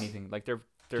was. didn't know anything. Like their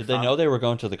Did they know they were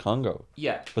going to the Congo?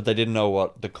 Yeah, But they didn't know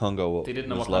what the Congo they didn't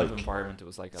know was what kind like. of environment it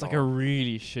was like. It's at like a all.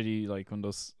 really shitty, like one of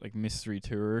those like mystery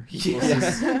tour.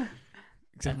 Yeah.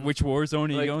 Except And, which war zone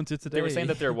are you like, going to today? They were saying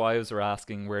that their wives were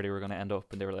asking where they were going to end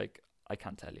up, and they were like, "I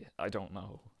can't tell you. I don't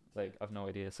know. Like, I've no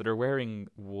idea." So they're wearing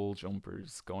wool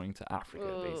jumpers going to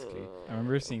Africa, basically, I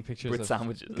remember seeing pictures with of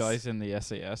sandwiches. guys in the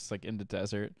SAS, like in the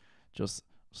desert, just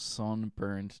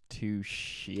sunburned to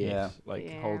shit. Yeah. Like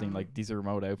Yeah. holding like these are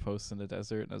remote outposts in the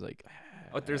desert, and I was like,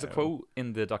 Oh, there's a "How?" quote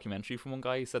in the documentary from one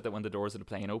guy. He said that when the doors of the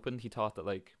plane opened, he thought that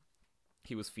like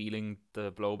he was feeling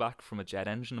the blowback from a jet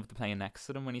engine of the plane next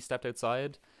to them when he stepped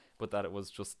outside, but that it was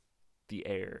just the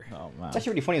air. Oh man. It's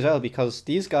actually really funny as well because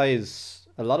these guys,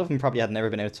 a lot of them probably had never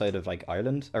been outside of like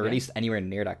Ireland or Yeah. at least anywhere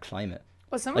near that climate.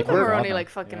 Well, some Like, of them we're were only not- like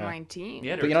fucking yeah. 19.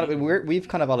 Yeah, But you know, they're we've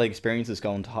kind of all experiences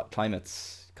going to hot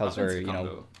climates because I've been we're, to you know,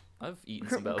 Congo. I've eaten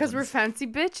some Because we're Belgians. fancy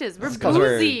bitches. We're it's because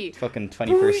we're boozy. fucking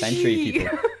 21st century Bougie.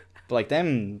 people. But like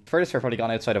them, furthest we've probably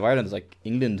gone outside of Ireland is like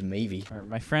England, maybe.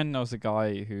 My friend knows a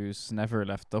guy who's never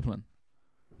left Dublin.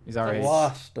 He's our age.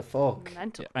 What the fuck?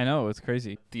 Mental. I know, it's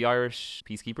crazy. The Irish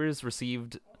peacekeepers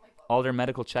received all their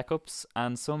medical checkups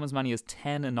and some as many as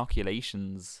 10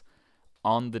 inoculations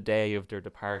on the day of their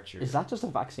departure. Is that just a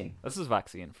vaccine? This is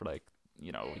vaccine for like,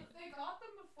 you know, They got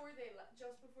them before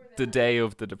just before the day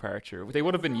of the departure. They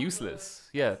would have been useless.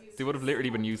 Yeah, they would have literally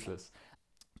been useless.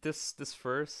 This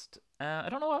first, I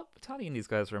don't know what battalion these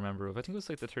guys were a member of. I think it was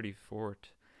like the 34th.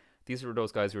 These were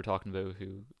those guys we were talking about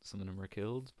who some of them were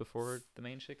killed before the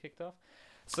main shit kicked off.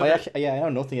 So I know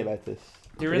nothing about this.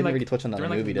 They were They in didn't like really touch on that they're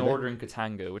in in the like movie, did they? northern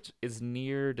Katanga, which is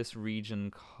near this region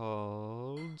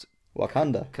called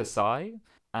Wakanda. Kasai,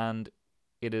 and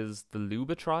it is the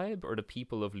Luba tribe or the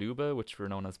people of Luba, which were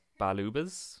known as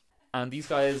Balubas. And these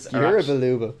guys are You're a actu-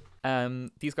 beluga.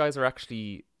 these guys are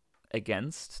actually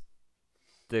against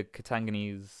the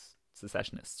Katangese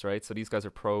secessionists, right? So these guys are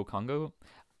pro Congo.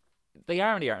 They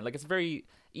are and they aren't. Like, it's very,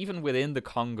 even within the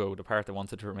Congo, the part that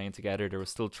wanted to remain together, there was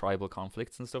still tribal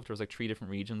conflicts and stuff. There was like 3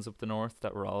 different regions up the north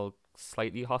that were all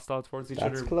slightly hostile towards each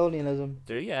That's other. colonialism.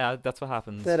 Yeah, that's what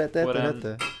happens. Da, da, da, But,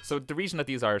 da, da. so the region that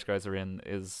these Irish guys are in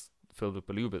is filled with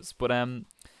Balubas. But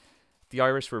the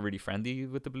Irish were really friendly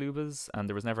with the Balubas, and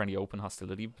there was never any open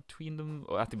hostility between them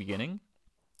at the beginning.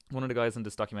 One of the guys in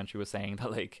this documentary was saying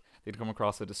that like they'd come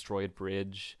across a destroyed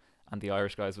bridge, and the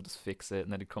Irish guys would just fix it,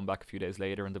 and then they'd come back a few days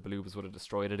later, and the Balubas would have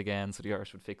destroyed it again, so the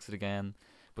Irish would fix it again.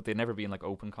 But they'd never be in like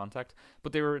open contact.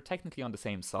 But they were technically on the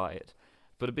same side.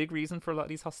 But a big reason for a lot of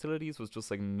these hostilities was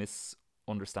just like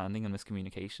misunderstanding and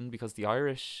miscommunication, because the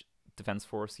Irish Defence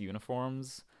Force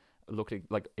uniforms looked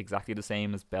like exactly the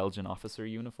same as Belgian officer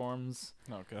uniforms,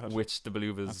 Oh god. which the That's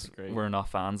Balubas great. were not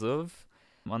fans of.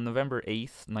 On November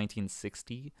 8th,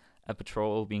 1960, A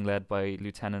patrol being led by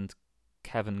Lieutenant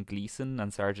Kevin Gleeson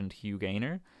and Sergeant Hugh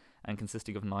Gaynor, and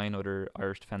consisting of 9 other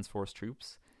Irish Defence Force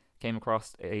troops, came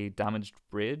across a damaged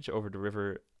bridge over the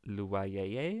river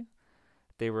Luayeye.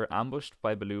 They were ambushed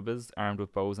by Balubas armed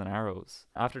with bows and arrows.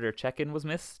 After their check-in was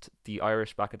missed, the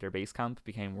Irish back at their base camp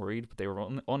became worried, but they were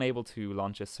unable to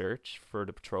launch a search for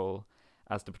the patrol,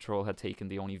 as the patrol had taken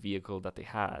the only vehicle that they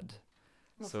had.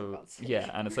 Oh, for So God's sake.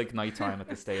 yeah, and it's like nighttime at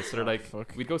this stage. So they're like,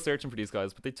 fuck. we'd go searching for these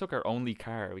guys, but they took our only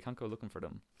car. We can't go looking for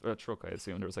them. Or a truck, I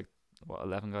assume. There was like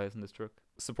 11 guys in this truck.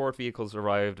 Support vehicles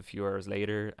arrived a few hours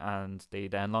later, and they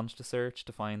then launched a search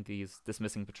to find this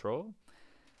missing patrol.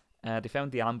 They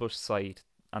found the ambush site,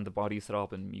 and the bodies had all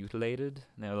been mutilated.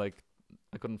 Now, like,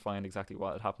 I couldn't find exactly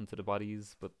what had happened to the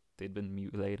bodies, but they'd been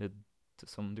mutilated to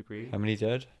some degree. How many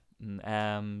dead?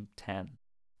 10.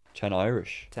 10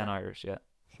 Irish. 10 Irish, yeah.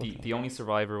 Fucking The only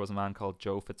survivor was a man called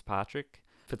Joe Fitzpatrick.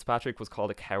 Fitzpatrick was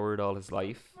called a coward all his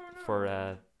life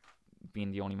for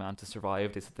being the only man to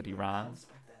survive. They said that he ran.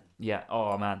 Yeah,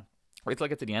 oh man. Wait till I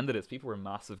get to the end of this. People were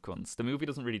massive cunts. The movie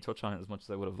doesn't really touch on it as much as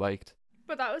I would have liked.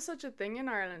 But that was such a thing in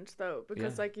Ireland, though,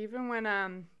 because Yeah. like even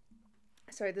when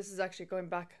sorry, this is actually going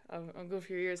back a good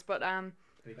few years, but Are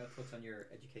you going to touch on your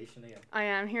education again? I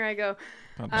am here. I go.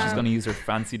 God She's damn. going to use her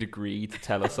fancy degree to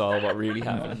tell us all what really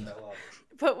happened.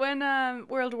 But when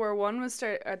World War One was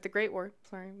the Great War,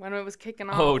 sorry, when it was kicking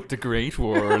off. Oh, the Great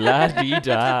War, la dee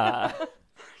da.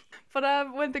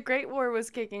 But when the Great War was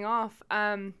kicking off,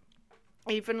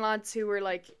 even lads who were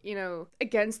like, you know,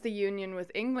 against the union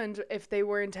with England, if they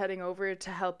weren't heading over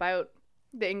to help out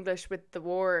the English with the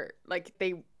war, like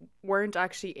they weren't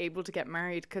actually able to get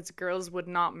married because girls would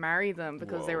not marry them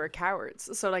because they Whoa. were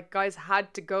cowards. So like guys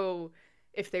had to go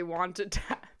if they wanted to.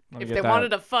 Wanna If get they that- wanted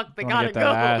to fuck, they wanna gotta get go.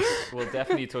 that ass. We'll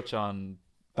definitely touch on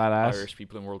That ass. Irish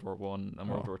people in World War One and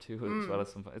World Oh. War Two as well as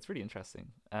some. It's really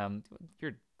interesting.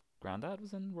 Your granddad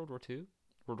was in World War Two,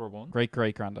 World War One, Great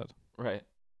great granddad. right?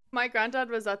 My granddad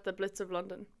was at the Blitz of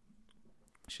London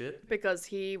Shit. because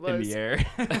he In was. the air.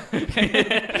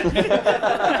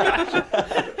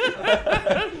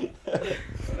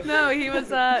 No, he was.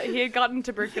 He had gotten Die,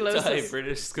 tuberculosis.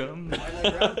 British scum. No.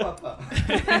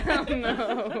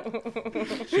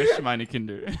 Shush, meine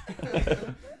Kinder.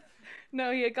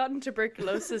 No, he had gotten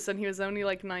tuberculosis and he was only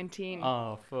like 19.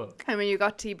 Oh fuck. And when you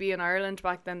got TB in Ireland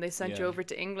back then, they sent you Yeah. over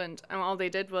to England. And all they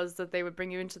did was that they would bring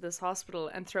you into this hospital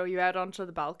and throw you out onto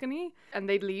the balcony. And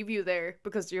they'd leave you there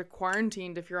because you're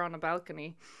quarantined if you're on a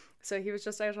balcony. So he was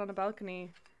just out on a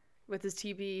balcony with his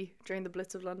TB during the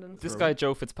Blitz of London. This guy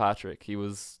Joe Fitzpatrick, he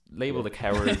was labelled a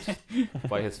coward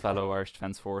by his fellow Irish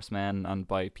Defence Force men and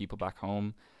by people back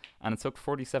home. And it took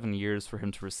 47 years for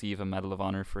him to receive a Medal of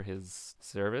Honor for his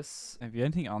service. Have you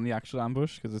anything on the actual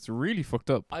ambush? Because it's really fucked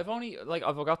up. I've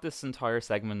got this entire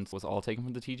segment was all taken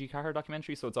from the T.G. Carr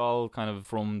documentary, so it's all kind of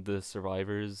from the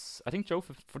survivors. I think Joe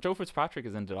Fitzpatrick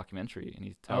is in the documentary, and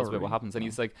he tells about what really? happens, and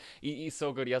he's like, he's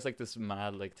so good. He has like this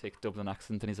mad like thick Dublin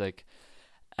accent, and he's like,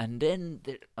 and then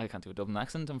I can't do a Dublin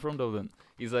accent. I'm from Dublin.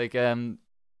 He's like,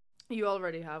 You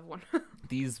already have one.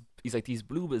 these these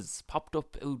bloobas popped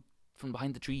up out from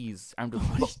behind the trees, armed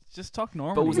with Just talk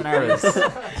normal. bows and arrows.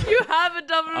 You have a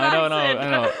double I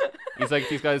know. accent. He's like,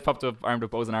 these guys popped up armed with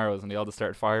bows and arrows, and they all just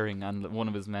started firing. And one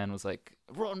of his men was like,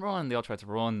 "Run!" They all tried to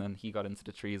run, and he got into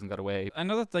the trees and got away. I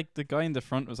know that like the guy in the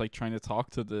front was like trying to talk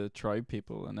to the tribe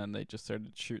people, and then they just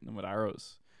started shooting them with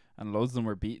arrows, and loads of them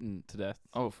were beaten to death.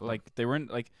 Oh, fuck. Like they weren't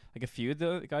like a few of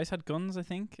the guys had guns, I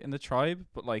think, in the tribe,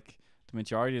 but like the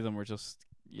majority of them were just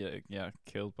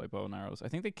killed by bow and arrows. I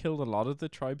think they killed a lot of the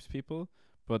tribes people,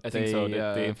 but I think so. They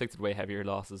they inflicted way heavier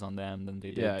losses on them than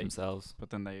they did themselves. but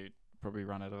then they probably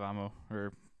ran out of ammo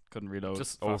or couldn't reload.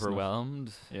 Just fast enough.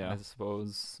 overwhelmed. Yeah. I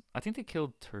suppose. I think they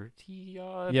killed 30.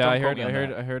 Yeah, I don't quote me on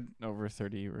that. I heard over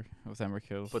 30 of them were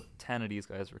killed. But 10 of these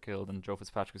guys were killed, and Joe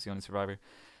Fitzpatrick was the only survivor.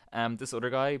 This other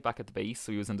guy back at the base,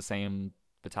 so he was in the same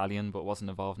battalion but wasn't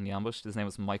involved in the ambush. His name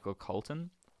was Michael Colton.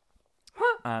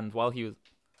 And while he was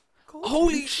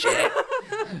holy shit!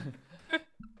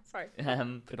 Sorry.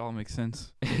 it all makes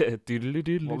sense.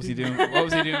 Doodle-doo-doodle-doo. What was he doing? What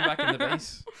was he doing back in the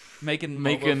base? Making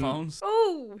mobile phones.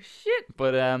 Oh shit.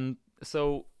 But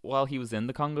so while he was in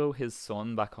the Congo, his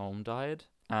son back home died,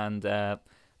 and the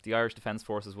Irish Defence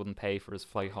Forces wouldn't pay for his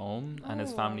flight home, and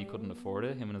his family couldn't afford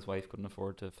it. Him and his wife couldn't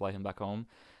afford to fly him back home,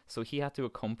 so he had to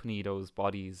accompany those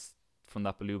bodies from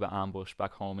that Beluga ambush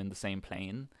back home in the same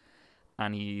plane.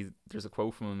 And there's a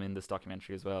quote from him in this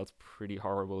documentary as well. It's pretty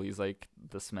horrible. He's like,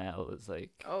 the smell is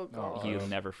like, Oh god. he'll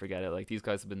never forget it. Like, these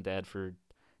guys have been dead for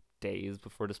days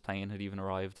before this plane had even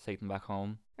arrived to take them back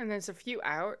home. And there's a few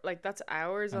hours, like that's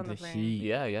hours And on the the plane. heat.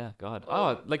 Yeah, God.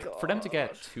 Oh, Like for them to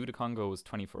get God. to the Congo was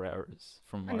 24 hours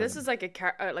from. And this Ireland.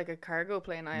 is like a cargo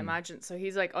plane, I Mm. imagine. So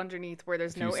he's like underneath where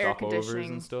there's A few no air stopovers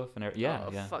conditioning. and stuff, and Yeah,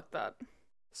 yeah. fuck that.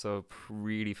 So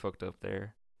really fucked up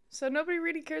there. So nobody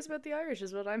really cares about the Irish,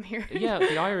 is what I'm hearing. Yeah,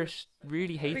 the Irish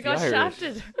really hate We the got Irish.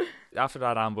 shafted. After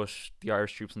that ambush, the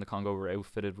Irish troops in the Congo were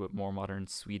outfitted with more modern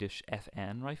Swedish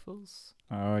FN rifles.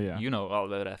 Oh yeah. You know all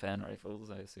about FN rifles,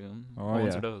 I assume. Oh, What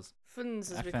ones yeah. are those?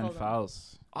 Funs, as we call FN them.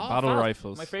 FALs. Oh, Battle FALs.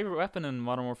 rifles. My favorite weapon in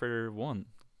Modern Warfare 1,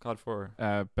 COD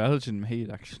 4. Belgian made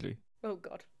actually. Oh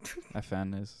god.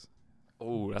 FN is.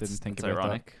 Oh, that's, Didn't think that's about that.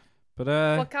 ironic.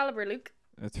 But What caliber, Luke?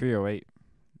 308.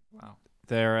 Wow.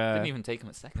 They're Didn't even take him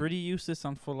a second. pretty useless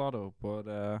on full auto,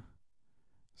 but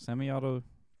semi-auto,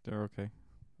 they're okay.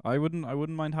 I wouldn't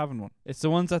mind having one. It's the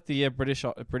ones that the British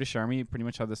Army pretty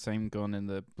much had the same gun in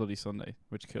the Bloody Sunday,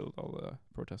 which killed all the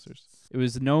protesters. It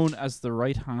was known as the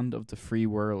right hand of the free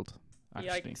world.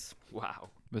 Actually, Yikes. Wow.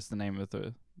 was the name of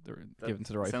the That given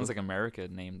to the rifle. Sounds like America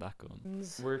named that gun.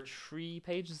 Funs. We're 3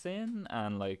 pages in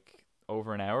and like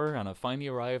over an hour, and I've finally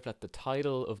arrived at the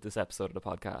title of this episode of the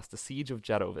podcast, The Siege of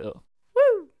Jadotville.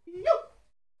 Woo!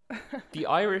 The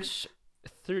Irish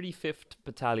 35th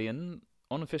Battalion,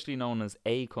 unofficially known as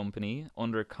A Company,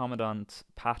 under Commandant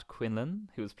Pat Quinlan,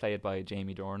 who was played by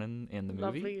Jamie Dornan in the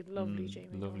movie. Lovely Jamie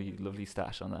Lovely, Dornan. lovely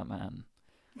stash on that man.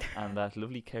 And that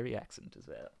lovely Kerry accent as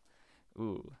well.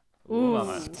 Ooh. Ooh.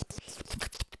 Mama.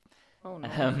 Oh no.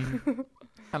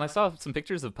 And I saw some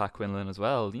pictures of Pat Quinlan as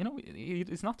well. You know,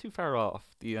 he's not too far off.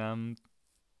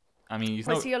 I mean, he's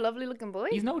Was he a lovely looking boy?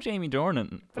 he's no Jamie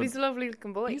Dornan, But he's a lovely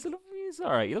looking boy. he's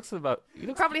alright. He looks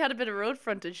Probably had a bit of road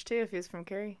frontage too if he was from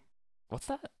Kerry. What's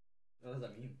that? What does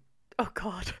that mean? Oh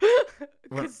god.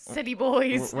 We're- 'Cause city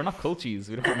boys. We're not culties.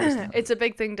 We don't understand. It's a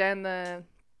big thing down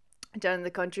in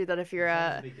the country that if you're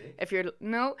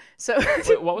no, so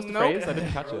Wait, what was the Nope. phrase? I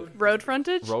didn't catch it. road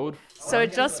frontage. Road. So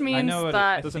it just means know what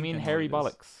that Does it mean think I know hairy what it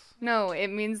is. bollocks? no, it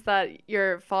means that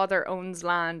your father owns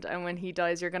land, and when he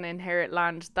dies, you're gonna inherit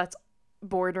land that's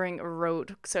bordering a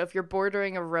road. So if you're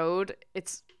bordering a road,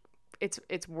 it's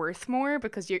worth more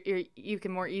because you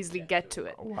can more easily get to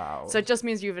it. Wow. So it just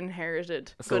means you've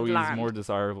inherited So good he's land. more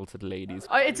desirable to the ladies.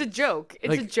 It's a joke.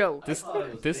 It's a Like, joke.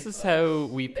 This is how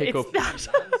we pick It's up.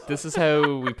 not. This is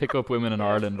how we pick up women in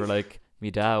Ireland. We're like,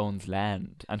 me dad owns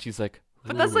land, and she's like.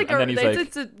 But that's "Ooh," like and then he's like,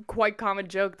 it's a quite common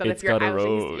joke that "It's if you're got a out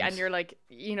road." and you're like,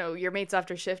 your mates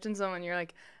after shifting someone, you're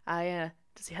like,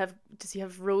 does he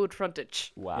have road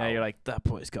frontage? wow. Yeah, you're like, that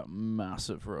boy's got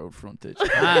massive road frontage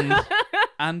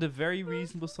and a very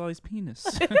reasonable sized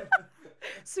penis.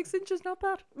 6 inches, not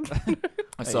bad.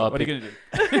 I saw what are you gonna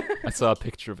do? I saw a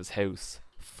picture of his house,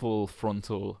 full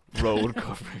frontal road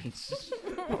coverage.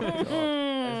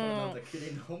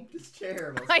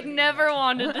 I never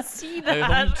wanted to see I that.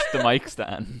 humped the mic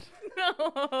stand.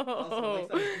 No.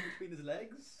 between his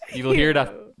legs. You'll hear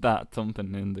that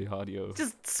thumping in the audio.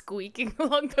 Just squeaking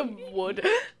along the wood.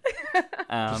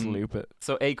 Just loop it.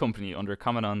 So A Company, under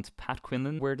Commandant Pat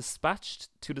Quinlan, were dispatched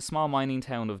to the small mining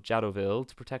town of Jadotville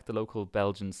to protect the local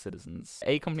Belgian citizens.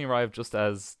 A Company arrived just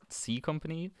as C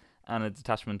Company and a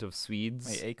detachment of Swedes.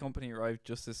 Wait, A Company arrived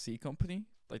just as C Company?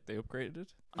 Like they upgraded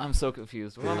it? I'm so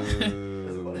confused. What?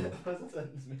 Ooh.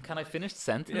 Can I finish the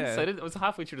sentence? Yeah. I was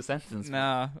halfway through the sentence.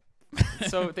 Nah.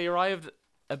 So they arrived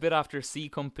a bit after C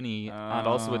Company and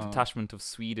also a Oh. detachment of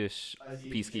Swedish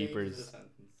peacekeepers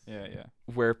Yeah, yeah.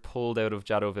 were pulled out of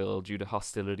Jadotville due to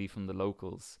hostility from the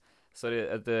locals. So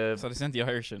the So they sent the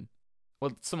Irish in.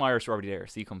 well, some Irish were already there,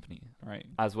 C Company, Right.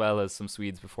 as well as some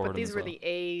Swedes before But them. these as were well. the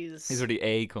A's. These were the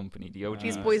A Company, the OG.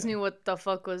 These Ah. boys knew what the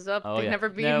fuck was up. Oh, They'd yeah. never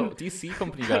been. Now, these C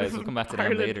Company guys, we'll come back to them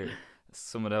Ireland. later.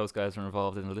 Some of those guys were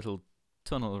involved in a little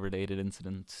tunnel-related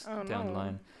incident Oh, down the no.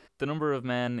 line. The number of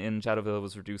men in Jadotville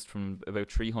was reduced from about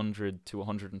 300 to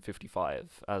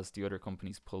 155 as the other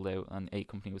companies pulled out and A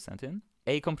Company was sent in.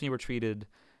 A Company were treated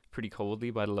pretty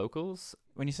coldly by the locals.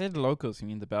 When you say the locals, you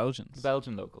mean the Belgians? The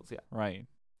Belgian locals, yeah. Right.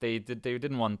 They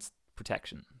didn't want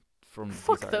protection from these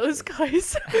Fuck Irish those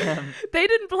guys. guys. They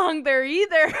didn't belong there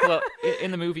either. Well, in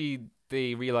the movie,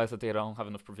 they realize that they don't have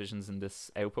enough provisions in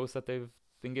this outpost that they've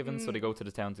been given, so they go to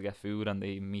the town to get food, and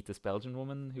they meet this Belgian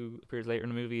woman who appears later in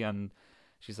the movie, and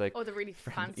she's like, Oh, the really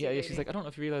fancy. yeah, lady. she's like, I don't know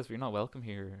if you realize we're not welcome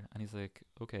here, and he's like,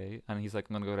 okay, and he's like,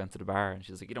 I'm gonna go down to the bar, and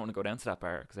she's like, you don't want to go down to that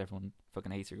bar because everyone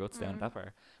fucking hates your guts down at that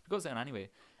bar. But goes down anyway,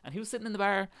 and who's sitting in the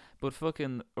bar but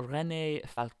fucking René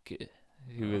Falke,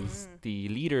 who is the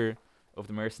leader of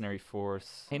the mercenary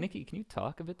force. Hey Nikki, can you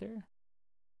talk a bit there?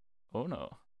 Oh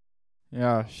no.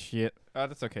 Yeah, shit.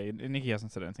 That's okay. Nikki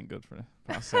hasn't said anything good for the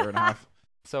past hour and a half.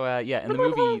 So yeah, in the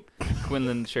movie,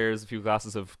 Quinlan shares a few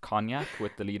glasses of cognac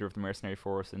with the leader of the mercenary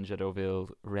force in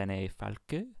Jadotville, René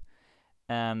Falke,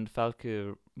 and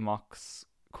Falke mocks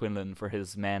Quinlan for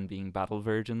his men being battle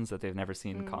virgins that they've never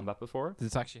seen in combat before. Did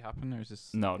this actually happen, or is this?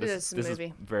 No, This this is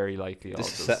movie. very likely. This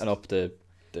is setting up the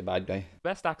bad guy.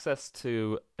 Best access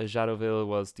to Jadotville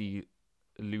was the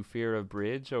Lufira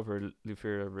Bridge over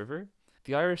Lufira River.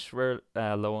 The Irish were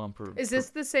low on. Is this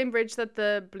the same bridge that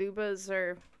the Blubas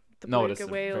or the No, this Beluga is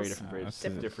a whales? very different bridge.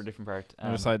 that's Different part.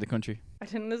 Other side of the country. I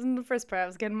didn't listen to the first part. I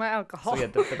was getting my alcohol. So yeah,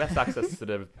 the best access to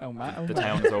the Oh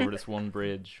town is over this one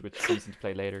bridge, which comes into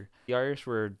play later. The Irish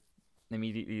were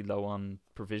immediately low on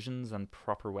provisions and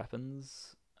proper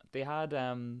weapons. They had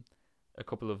a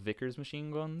couple of Vickers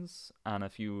machine guns and a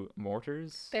few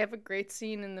mortars. They have a great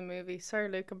scene in the movie. Sorry,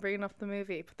 Luke, I'm bringing up the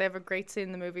movie, but they have a great scene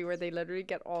in the movie where they literally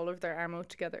get all of their ammo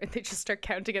together and they just start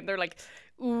counting it. And they're like,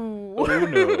 "Ooh, Oh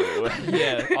no!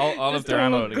 Yeah, all of This their is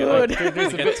ammo so together. good.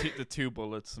 There's a Get bit. the 2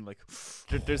 bullets and like.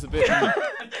 There's a bit.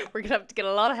 we're gonna have to get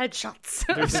a lot of headshots."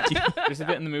 There's a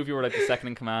bit in the movie where like the second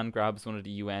in command grabs one of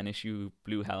the UN issue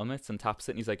blue helmets and taps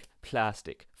it, and he's like,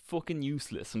 "Plastic, fucking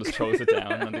useless," and just throws it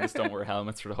down, and they just don't wear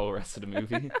helmets for the whole rest of the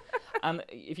movie. And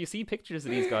if you see pictures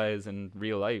of these guys in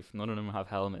real life, none of them have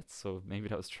helmets, so maybe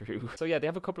that was true. So yeah, they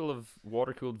have a couple of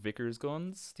water-cooled Vickers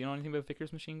guns. Do you know anything about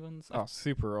Vickers machine guns? Oh,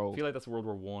 super I old. feel like that's World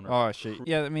War One. Oh shit!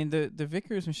 Yeah, I mean the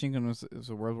Vickers machine gun was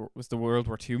the World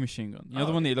War II machine gun. You know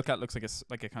the one that you look at looks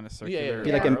like a kind of circular. yeah.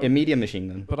 Be like a medium machine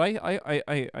gun. But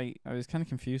I was kind of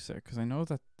confused there because I know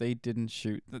that they didn't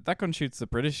shoot that gun shoots the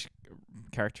British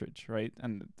cartridge, right?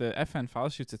 And the FN FAL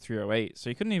shoots a 308, so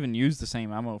you couldn't even use the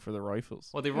same ammo for the rifles.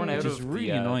 Well, they run Which out is of really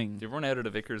the, annoying. They run out of the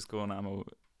Vickers gun ammo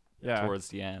Yeah, towards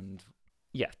the end.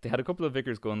 Yeah, they had a couple of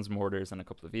Vickers guns, mortars, and a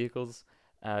couple of vehicles.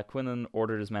 Quinlan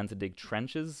ordered his men to dig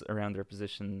trenches around their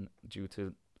position due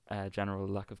to general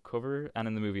lack of cover. And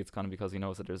in the movie, it's kind of because he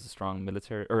knows that there's a strong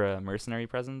military or a mercenary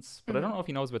presence. But I don't know if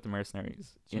he knows about the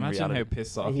mercenaries. so In imagine how reality,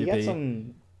 pissed off He you'd gets be.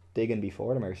 some digging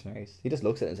before the mercenaries. He just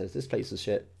looks at it and says, "This place is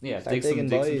shit." yeah, Start dig some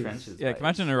boys. trenches. Yeah, like,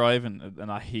 imagine arriving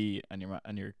and he and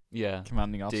your yeah,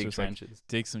 commanding officer dig is like, trenches.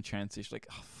 dig some trenches. You're like,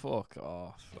 oh, fuck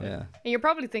off. Like, Yeah. And you're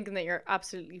probably thinking that you're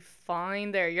absolutely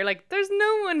fine there. You're like, "There's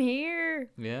no one here.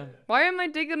 Yeah, Why am I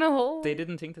digging a hole?" they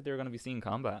didn't think that they were going to be seeing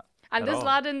combat. And at this all.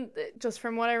 lad, just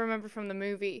from what I remember from the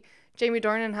movie, Jamie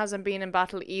Dornan hasn't been in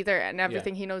battle either, and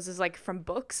everything he knows is like from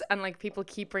books, and like people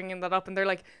keep bringing that up, and they're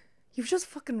like, "You've just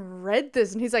fucking read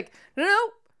this," and he's like, "No,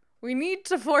 we need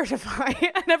to fortify,"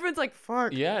 and everyone's like,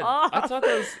 "Fuck Yeah, off." I thought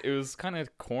it was kind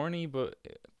of corny, but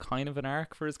kind of an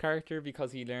arc for his character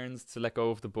because he learns to let go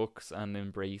of the books and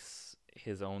embrace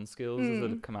his own skills as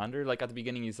a commander. Like at the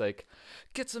beginning, he's like,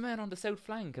 "Get some men on the south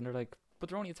flank," and they're like, "But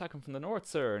they're only attacking from the north,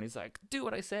 sir." And he's like, "Do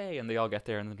what I say," and they all get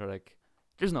there, and then they're like,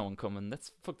 "There's no one coming.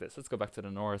 Let's fuck this. Let's go back to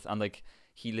the north." And like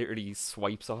he literally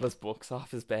swipes all his books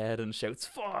off his bed and shouts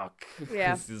 "fuck"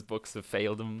 Yeah. because his books have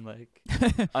failed him. Like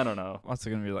I don't know What's it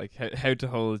gonna be like? How to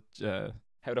hold?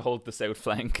 how to hold the south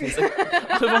flank. He's like,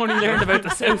 I've only learned about the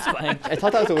south flank. I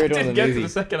thought that was a weird one in the movie.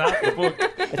 second half of the book.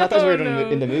 I thought that was weird no.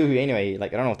 in the movie anyway.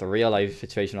 Like, I don't know what the real life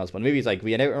situation was, but the movie's like,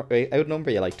 we outnumber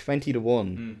you like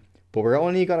 20-1, but we're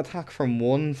only going to attack from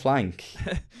one flank.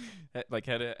 Like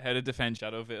how to defend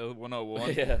Jadotville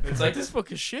 101. Yeah. It's like this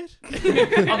book is shit.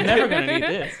 I'm never gonna need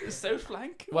this. The south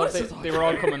flank. Well, What's they, it they were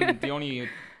all coming.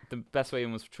 The best way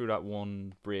in was through that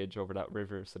one bridge over that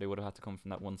river, so they would have had to come from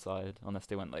that one side, unless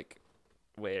they went like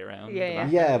way around. Yeah, the yeah.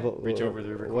 back. Yeah, but Bridge over the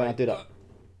river. why not do that?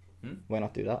 Hmm? Why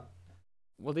not do that?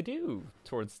 Well, they do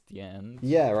towards the end.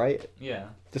 Yeah, right? Yeah.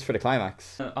 Just for the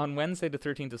climax. On Wednesday, the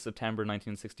 13th of September,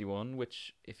 1961,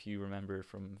 which, if you remember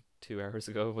from 2 hours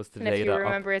ago, was the And day if you that.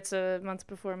 remember, it's a month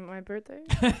before my birthday.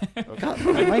 God,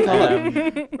 my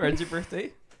God. When's your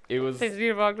birthday? It was.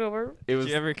 16th of October. It was.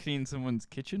 Did you ever clean someone's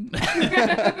kitchen?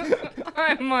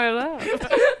 Am I allowed?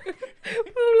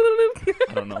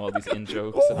 I don't know all these in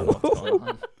jokes. I don't know what's going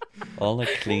on. All I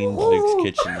cleaned Luke's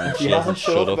kitchen and she She hasn't hasn't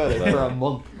shut up about it about for it. a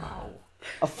month.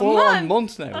 A full-on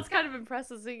month now. That's kind of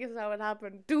impressive, seeing as how it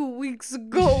happened 2 weeks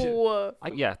ago.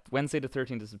 Yeah, Wednesday, the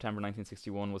 13th of September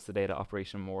 1961 was the day that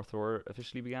Operation Morthor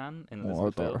officially began in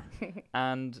Elizabethville.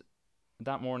 And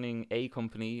that morning, A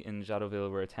Company in Jadotville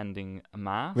were attending a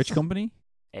mass. Which company?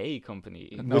 A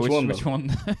Company. No, Which one, Which though?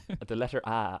 one? The letter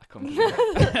A Company.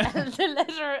 The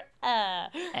letter A.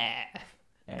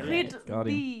 Quid Got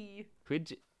him. B.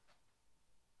 Quid.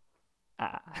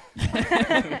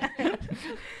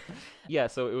 Yeah,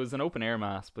 so it was an open air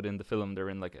mass, but in the film they're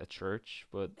in like a church,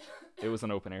 but it was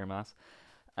an open air mass.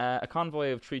 A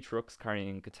convoy of 3 trucks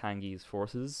carrying Katangese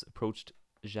forces approached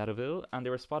Jadotville, and they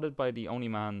were spotted by the only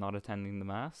man not attending the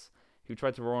mass, who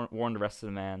tried to warn the rest of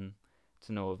the men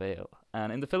to no avail.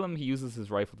 And in the film, he uses his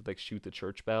rifle to like shoot the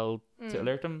church bell to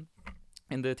alert them.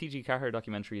 In the T.G. Carter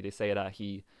documentary, they say that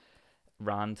he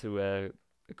ran to a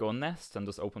gun nest and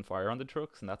just opened fire on the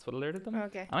trucks, and that's what alerted them.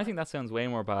 Okay. And I think that sounds way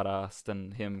more badass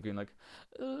than him being like,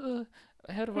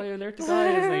 how do I alert the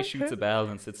guys? And he shoots a bell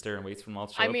and sits there and waits for them all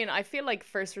to show I up. mean, I feel like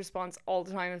first response all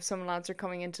the time if some lads are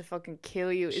coming in to fucking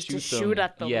kill you is to Shoot them. shoot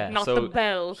at them, Yeah, not so the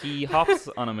bell. He hops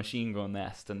on a machine gun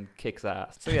nest and kicks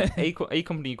ass. So yeah, A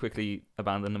Company quickly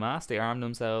abandon the mast. They arm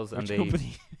themselves and Which they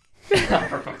company?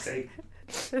 for fuck's sake.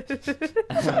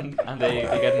 and they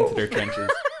get into their trenches.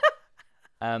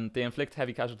 They inflict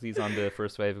heavy casualties on the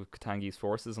first wave of Katangese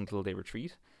forces until they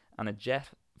retreat, and a jet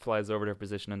flies over their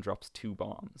position and drops 2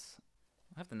 bombs.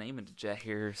 I have the name of the jet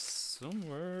here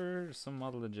somewhere. Some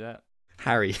model of jet.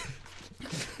 Harry.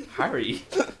 Harry.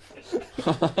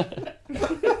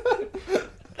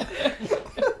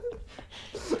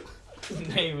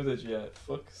 The name of the jet.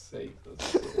 Fuck's sake,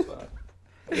 that's so bad.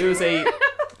 It was a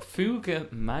Fuga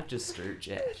Magister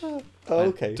jet. Oh,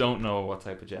 okay. I don't know what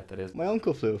type of jet that is. My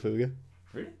uncle flew a Fuga.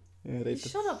 Really? Yeah, they,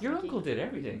 Shut up. Your Ricky. uncle did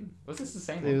everything. Was this the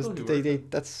same it was, uncle who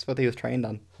worked that's what he was trained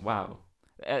on. Wow.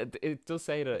 It does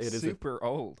say that it is super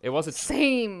old. it was a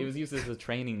Same. it was used as a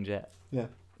training jet. Yeah.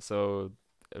 So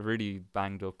a really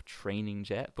banged up training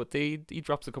jet, but he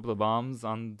drops a couple of bombs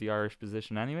on the Irish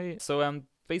position anyway. So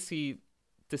basically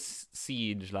this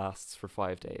siege lasts for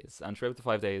 5 days, and throughout the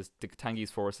 5 days the Katangese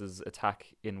forces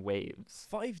attack in waves.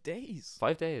 5 days.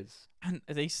 5 days. And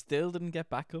they still didn't get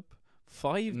backup?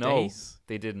 5 No. days?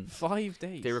 They didn't. 5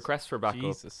 days? They request for backup.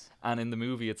 Jesus. And in the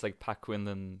movie, it's like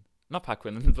not Pat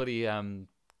Quinlan, but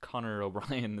Connor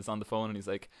O'Brien is on the phone and he's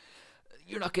like,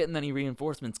 "You're not getting any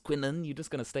reinforcements, Quinlan. You're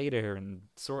just gonna stay there and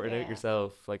sort it out Yeah.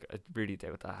 yourself." Like, I really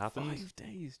doubt that happens. 5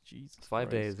 days, Jesus. 5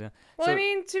 Christ. days, yeah. Well, So- I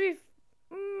mean,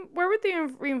 where would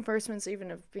the reinforcements even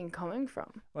have been coming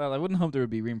from? Well, I wouldn't hope there would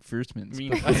be reinforcements. But I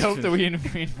Reinforcements. hope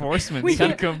that reinforcements We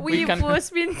can come.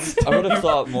 reinforcements. I would have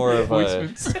thought more of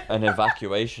Reinforcements. an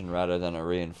evacuation rather than a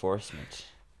reinforcement.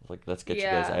 Like, let's get you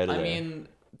guys Yeah. out of I there. mean,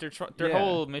 their Yeah.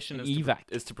 whole mission is Evac.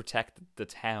 to protect the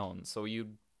town. So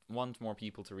you want more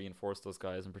people to reinforce those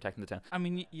guys and protecting the town. I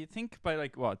mean, you think by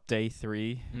like what, day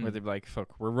 3, Mm. where they're like,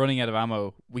 "Fuck, we're running out of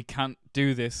ammo. We can't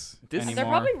do this This- And anymore."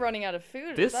 they're probably running out of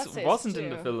food. This that's it wasn't in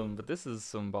the too. film, but this is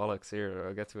some bollocks here.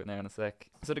 I'll get to it now in a sec.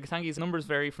 So the Katangese numbers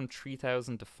vary from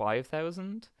 3,000 to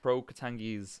 5,000.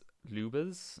 Pro-Katangese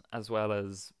Lubas, as well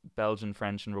as Belgian,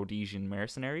 French, and Rhodesian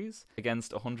mercenaries,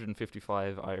 against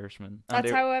 155 Irishmen. And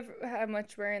That's they're- how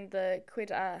much we're in the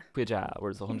Quid'a. Quidja,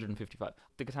 whereas 155.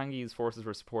 The Katangese forces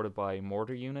were supported by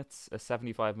mortar units, a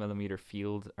 75mm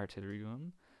field artillery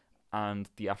gun, and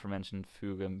the aforementioned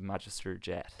Fuga Magister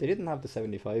jet. They didn't have the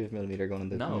 75mm gun in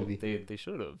the No, movie. they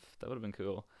should have. That would have been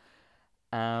cool.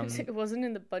 It wasn't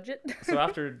in the budget. So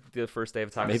after the first day of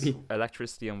attacks, Maybe.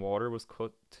 electricity and water was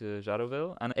cut to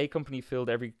Jadotville, and A Company filled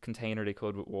every container they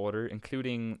could with water,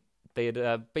 including they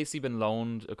had basically been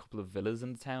loaned a couple of villas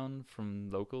in the town from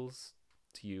locals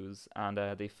to use, and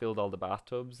they filled all the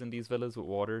bathtubs in these villas with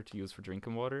water to use for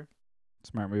drinking water.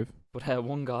 Smart move. But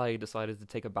one guy decided to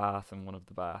take a bath in one of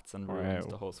the baths and ruined Wow.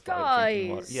 the whole supply of drinking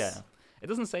water. Guys. Yeah. It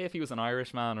doesn't say if he was an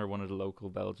Irishman or one of the local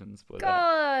Belgians, but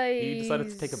Guys. he decided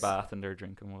to take a bath in their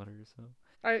drinking water. So,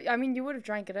 I mean, you would have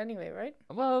drank it anyway, right?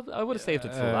 well, I would have saved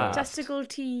it till last. Testicle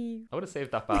tea. I would have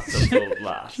saved that bathtub till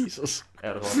last. Jesus.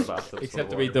 Out of all the bathtubs. Except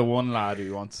to full be of the one lad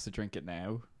who wants to drink it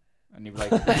now. And you're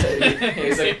like, water.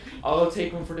 He's like, I'll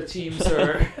take one for the team,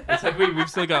 sir. it's like we've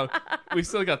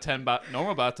still got 10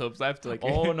 normal bathtubs left. Like,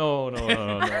 Oh no, don't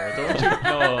you?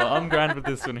 No, I'm grand with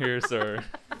this one here, sir.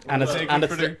 And it's take and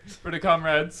it it's for the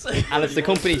comrades. and it's the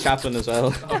company chaplain as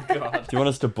well. Oh god. Do you want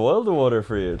us to boil the water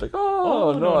for you? It's like,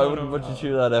 oh, no, I wouldn't put you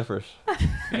through that effort.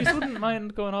 You wouldn't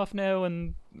mind going off now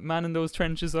and manning those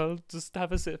trenches. I'll just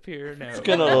have a sip here now. Just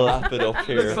gonna lap it up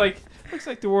here. Looks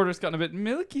like the water's gotten a bit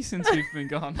milky since we've been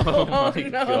gone. Oh Oh, my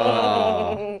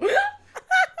no. God.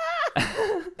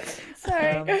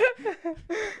 Sorry.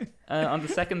 On the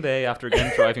second day, after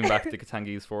again driving back the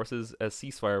Katangese forces, a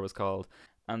ceasefire was called,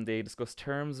 and they discussed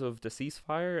terms of the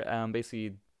ceasefire.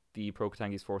 Basically, the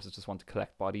pro-Katangese forces just want to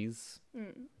collect bodies,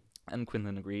 and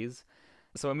Quinlan agrees.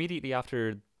 So immediately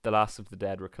after the last of the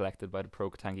dead were collected by the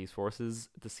pro-Katangese forces,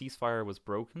 the ceasefire was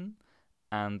broken,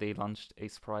 and they launched a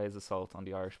surprise assault on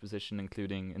the Irish position,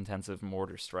 including intensive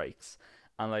mortar strikes.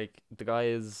 And like the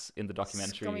guys in the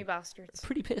documentary, Scummy bastards.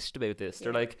 pretty pissed about this.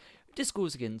 They're Yeah. like, this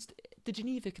goes against the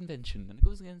Geneva Convention, and it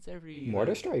goes against every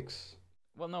Mortar strikes.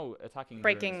 Well, no, attacking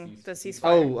Breaking during the ceasefire.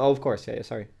 ceasefire. Oh, of course. Yeah,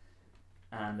 sorry.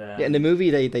 And Yeah, in the movie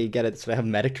they get it, so they have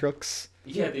medic trucks.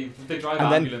 yeah, they drive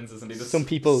And then ambulances and they just Some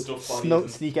people stuff bodies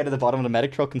and- sneak out of the bottom of the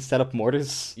medic truck and set up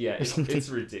mortars. Yeah, or it's something.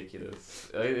 ridiculous.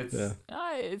 It's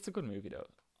Yeah. it's a good movie though.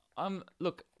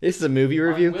 Look, This is a movie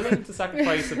review. I'm willing to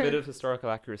sacrifice a bit of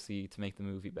historical accuracy to make the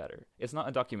movie better. It's not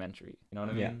a documentary, you know what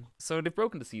I mean? Yeah. So they've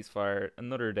broken the ceasefire.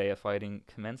 Another day of fighting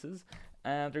commences.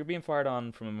 They're being fired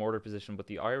on from a mortar position, but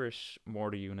the Irish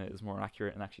mortar unit is more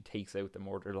accurate and actually takes out the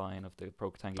mortar line of the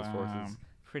pro-Katangese forces.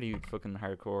 Pretty fucking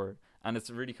hardcore. And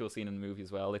it's a really cool scene in the movie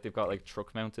as well. Like they've got like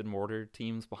truck-mounted mortar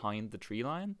teams behind the tree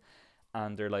line,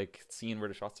 and they're like seeing where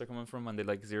the shots are coming from, and they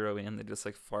like zero in. They just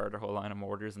like fire their whole line of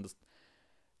mortars and just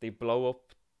they blow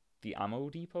up the ammo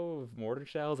depot of mortar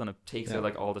shells, and it takes out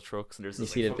like all the trucks. And there's You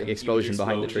this, see like, the big fucking explosion huge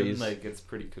behind the explosion. trees. Like it's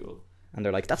pretty cool. And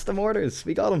they're like, that's the mortars.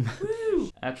 We got them.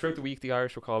 Throughout the week, the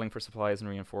Irish were calling for supplies and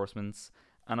reinforcements.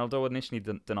 And although initially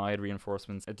denied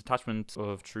reinforcements, a detachment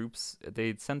of troops,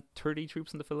 they'd sent 30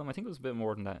 troops in the film. I think it was a bit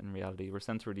more than that in reality. Were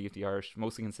sent to relieve the Irish,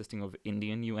 mostly consisting of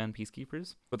Indian UN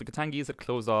peacekeepers. But the Katangese had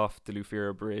closed off the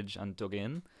Lufira bridge and dug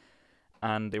in,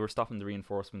 and they were stopping the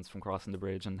reinforcements from crossing the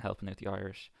bridge and helping out the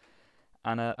Irish.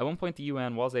 And at one point, the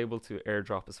UN was able to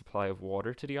airdrop a supply of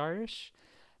water to the Irish.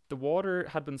 The water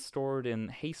had been stored in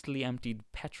hastily emptied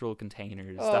petrol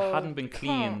containers that hadn't been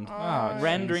cleaned,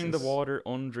 rendering the water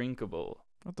undrinkable.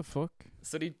 What the fuck?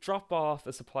 So they drop off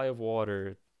a supply of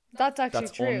water That's actually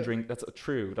that's true. That's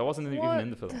true. That wasn't even in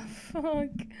the film.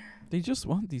 Fuck. They just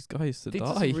want these guys to They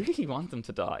die. just really want them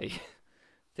to die.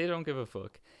 They don't give a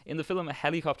fuck. In the film, a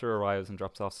helicopter arrives and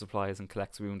drops off supplies and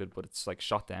collects wounded, but it's like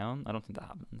shot down. I don't think that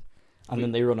happened. And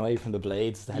then they run away from the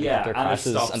blades. The Yeah, helicopter and it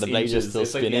crashes, stops and the blades are inches. still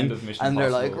It's like the spinning. end of Mission And they're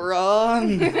like, Impossible.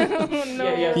 run!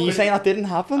 No. Yeah. Can you say that didn't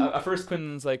happen? At first,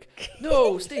 Quinlan's like,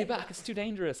 no, stay back, it's too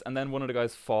dangerous. And then one of the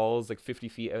guys falls like 50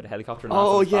 feet out of the helicopter and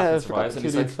Oh, lands on his back yeah, I and forgot. survives. And Two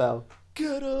he's dudes like, fell.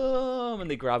 get him! And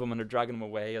they grab him and they're dragging him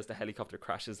away as the helicopter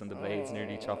crashes and the blades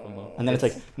nearly chop him up. And then it's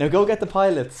like, now go get the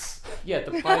pilots. Yeah,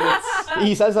 the pilots.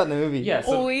 He says that in the movie. Yeah,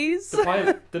 so Always.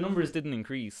 the numbers didn't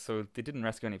increase, so they didn't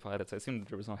rescue any pilots. I assumed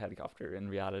there was no helicopter in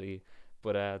reality,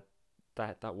 but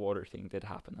that water thing did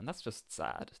happen, and that's just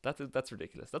sad. That's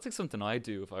ridiculous. That's like something I'd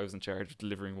do if I was in charge of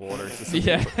delivering water to some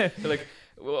Yeah. people. They're like,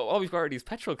 well, all we've got are these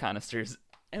petrol canisters.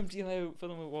 Empty them out, fill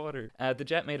them with water. The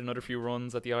jet made another few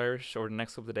runs at the Irish over the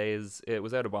next couple of days. It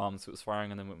was out of bombs, so it was firing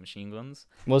on them with machine guns.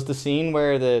 Was the scene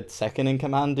where the second in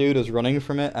command dude was running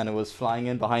from it and it was flying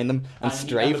in behind them and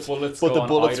strafed, the bullets but go the on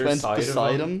bullets either went side of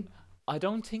beside them. him? I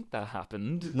don't think that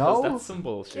happened. 'cause No? that's some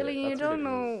bullshit. Gilly, you That's don't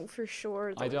ridiculous. know for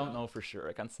sure. I though. don't know for sure.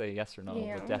 I can't say yes or no,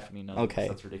 Yeah. but definitely no. Okay.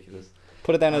 That's ridiculous.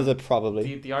 Put it down as a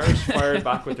probably. The Irish fired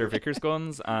back with their Vickers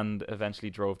guns and eventually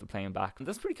drove the plane back. And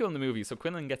that's pretty cool in the movie. So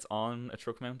Quinlan gets on a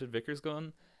truck-mounted Vickers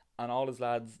gun, and all his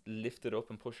lads lift it up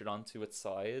and push it onto its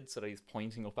side so that he's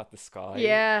pointing up at the sky.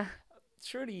 Yeah.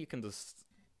 Surely you can just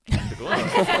aim the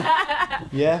gun.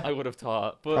 Yeah. I would have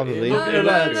thought. But Probably. it No, looked no, no,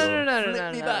 lads. no, no, no, no,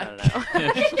 Flip me no, back.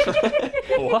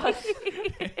 no, no. What?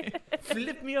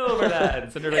 Flip me over,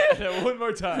 lads. And they're like, One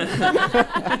more time.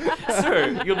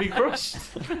 sir, you'll be crushed.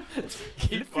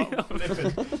 Keep me over.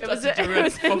 It was That's a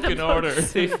direct fucking order.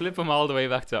 They flip him all the way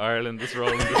back to Ireland, just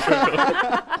rolling the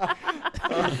circle.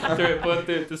 But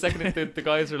the second the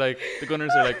guys are like, the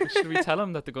gunners are like, should we tell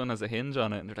him that the gun has a hinge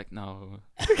on it? And they're like, no,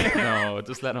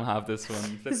 just let him have this one.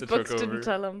 Flip His the truck books over. didn't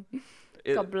tell him.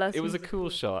 It, God bless it was a him. cool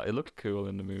shot. It looked cool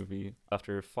in the movie.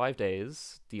 After 5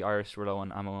 days, the Irish were low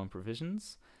on ammo and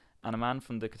provisions, and a man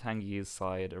from the Katangese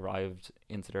side arrived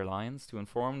into their lines to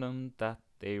inform them that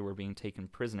they were being taken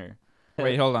prisoner.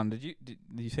 Wait, hold on. Did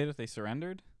you say that they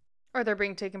surrendered? Or they're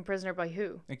being taken prisoner by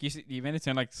who? Like you made it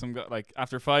sound like some guy, like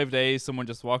after 5 days, someone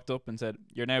just walked up and said,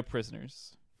 "You're now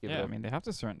prisoners." Give Yeah, it I up. mean they have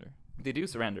to surrender. They do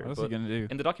surrender. What else are But you gonna do?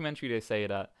 in the documentary, they say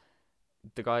that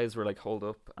the guys were like holed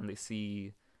up, and they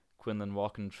see Quinlan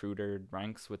walking through their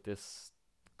ranks with this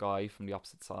guy from the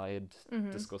opposite side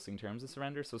Mhm. discussing terms of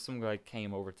surrender. So some guy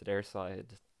came over to their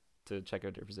side to check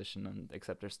out their position and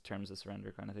accept their terms of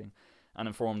surrender kind of thing, and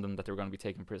informed them that they were going to be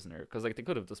taken prisoner, because like they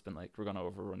could have just been like, we're going to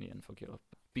overrun you and fuck you up,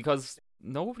 because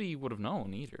nobody would have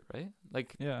known either, right?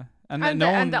 Like Yeah, And, then the,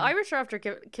 no and one. the Irish are after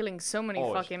killing so many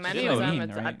Oh, fucking shit. many You of know what I them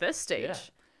mean, at right? this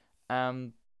stage.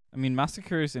 um I mean,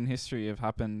 massacres in history have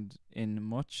happened in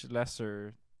much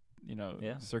lesser,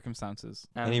 Yeah. circumstances.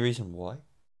 Any reason why?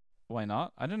 Why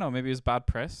not? I don't know. Maybe it was bad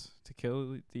press to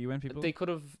kill the UN people. they could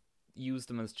have used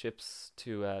them as chips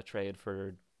to trade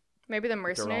for Maybe the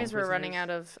mercenaries were running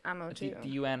prisoners. out of ammo the, too. the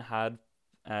UN had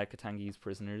Katangese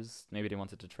prisoners. Maybe they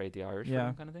wanted to trade the Irish for Yeah,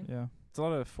 them kind of thing. yeah. It's a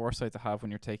lot of foresight to have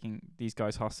when you're taking these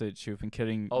guys hostage who've been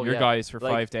killing Oh, your yeah. guys for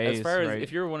Like, 5 days. as far as right?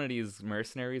 if you're one of these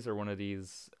mercenaries or one of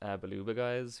these Beluga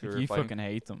guys who Like, are you fighting, fucking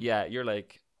hate them. yeah, you're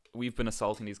like, we've been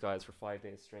assaulting these guys for 5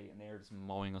 days straight, and they're just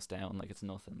mowing us down like it's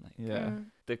nothing. Like Yeah.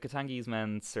 the Katangese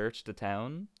men searched the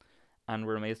town, and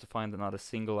were amazed to find that not a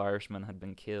single Irishman had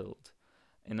been killed.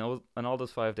 In all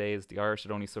those 5 days, the Irish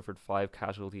had only suffered 5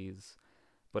 casualties,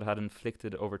 but had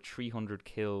inflicted over 300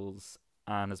 kills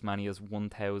and as many as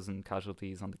 1,000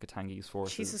 casualties on the Katangese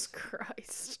forces. Jesus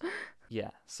Christ.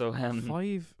 Yeah. So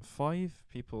Five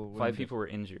people. 5 people were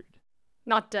injured,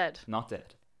 Not dead. not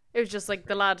dead. It was just like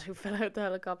the lad who fell out the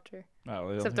helicopter. Oh,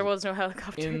 well, Except there was no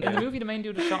helicopter. In the movie, the main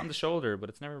dude is shot in the shoulder, but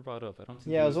it's never brought up. I don't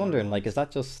think. Yeah, I was wondering, like, is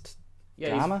that just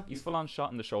drama? He's full on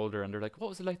shot in the shoulder, and they're like, "What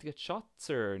was it like to get shot,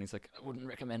 sir?" And he's like, "I wouldn't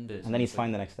recommend it." And then he's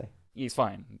fine the next day. He's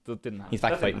fine. That didn't happen. He's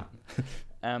back That didn't fighting.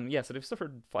 happen. Yeah, so they've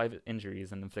suffered 5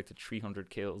 injuries and inflicted 300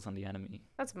 kills on the enemy.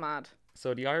 That's mad.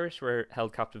 So the Irish were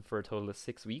held captive for a total of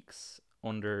 6 weeks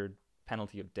under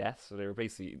penalty of death. So they were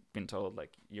basically being told,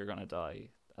 like, you're gonna die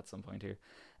at some point here.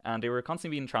 And they were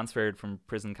constantly being transferred from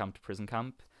prison camp to prison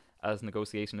camp as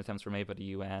negotiation attempts were made by the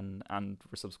UN and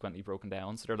were subsequently broken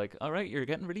down. So they're like, all right, you're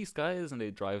getting released, guys. And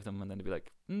they'd drive them, and then they'd be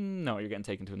like, no, you're getting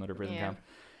taken to another prison camp.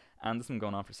 And this has been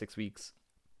going on for 6 weeks.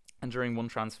 And during one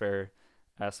transfer,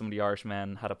 some of the Irish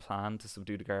men had a plan to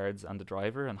subdue the guards and the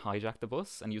driver and hijack the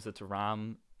bus and use it to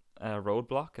ram a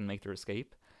roadblock and make their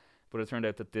escape. But it turned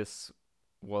out that this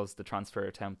was the transfer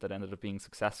attempt that ended up being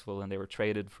successful, and they were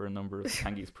traded for a number of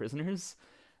Katangese prisoners.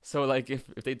 So, like, if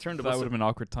they'd turned the bus... That would have been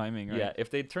awkward timing, right? Yeah,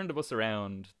 if they'd turned the bus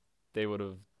around, they would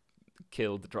have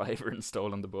killed the driver and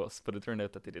stolen the bus. But it turned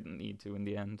out that they didn't need to in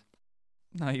the end.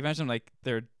 No, you imagine, like,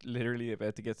 they're literally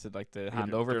about to get to, like, the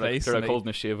handover they're place. They're and like holding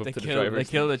a shiv up to the kill, driver. They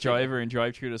kill the driver and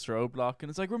drive through this roadblock, and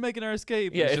it's like, we're making our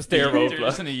escape. Yeah, And it's their they're roadblock.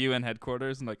 just in a UN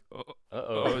headquarters, and like,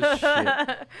 Uh-oh.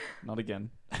 shit. Not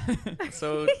again.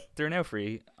 So they're now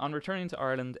free. On returning to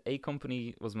Ireland, a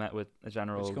company was met with a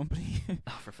general... Which company?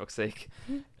 Oh, for fuck's sake.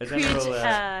 A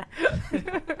general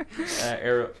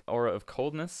aura of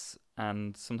coldness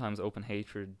and sometimes open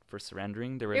hatred for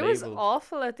surrendering. They were It was labeled...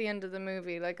 awful at the end of the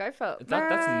movie. Like, I felt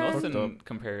That's mad. nothing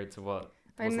compared to what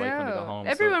I was know. like when they got home.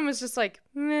 Everyone was just like,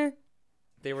 meh, So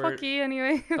they were... fuck you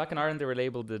anyway. Back in Ireland, they were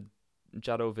labelled the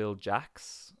Jadotville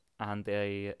Jacks, and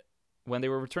when they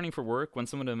were returning for work, when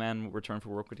some of the men returned for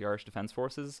work with the Irish Defence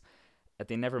Forces,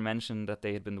 they never mentioned that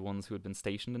they had been the ones who had been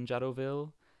stationed in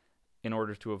Jadotville in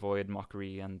order to avoid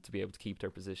mockery and to be able to keep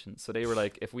their position. So they were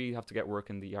like, if we have to get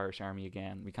work in the Irish Army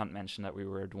again, we can't mention that we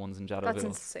were the ones in That's Jadotville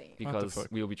insane. because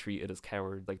we'll be treated as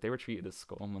cowards. Like, they were treated as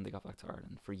scum when they got back to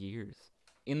Ireland for years.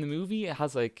 In the movie, it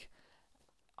has like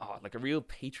a real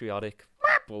patriotic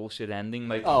bullshit ending.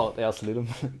 Like, Oh, they all salute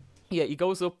him. yeah, he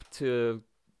goes up to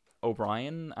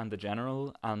O'Brien and the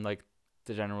general, and like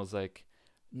the general's like,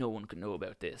 no one can know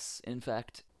about this. In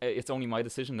fact, it's only my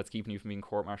decision that's keeping you from being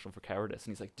court-martialed for cowardice.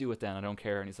 And he's like, do it then, I don't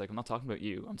care. And he's like, I'm not talking about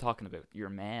you, I'm talking about your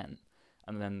man.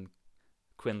 And then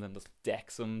Quinlan just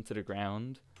decks him to the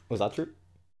ground. Was that true?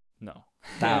 No.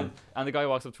 Damn. And the guy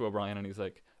walks up to O'Brien and he's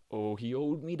like, oh, he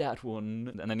owed me that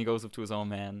one. And then he goes up to his own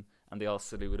men and they all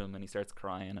salute him and he starts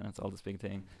crying and it's all this big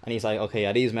thing. And he's like, okay,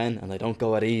 at ease, men, and they don't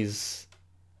go at ease.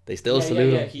 They still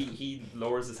salute him. He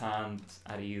lowers his hand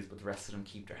at ease, but the rest of them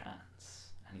keep their hands.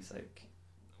 And he's like,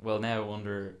 well, now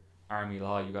under army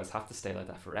law, you guys have to stay like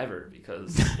that forever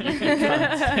because you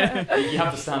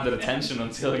have to stand at attention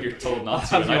until you're told not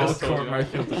to. And I just told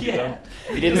you, yeah.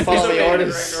 He didn't follow the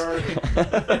orders.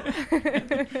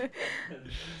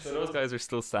 So those guys are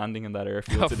still standing in that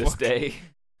airfield to this day.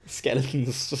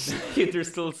 Skeletons just... They're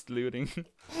still saluting.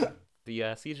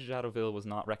 The Siege of Jadotville was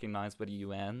not recognized by the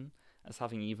UN as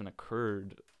having even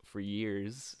occurred for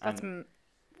years. That's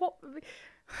what?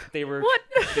 They were What?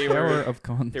 they Tower were of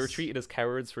cunts. they were treated as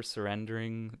cowards for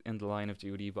surrendering in the line of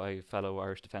duty by fellow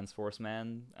Irish Defence Force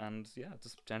men, and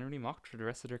just generally mocked for the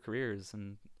rest of their careers.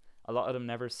 And a lot of them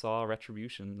never saw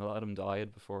retribution. A lot of them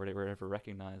died before they were ever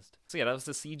recognised. So that was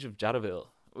the Siege of Jadotville,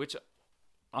 which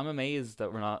I'm amazed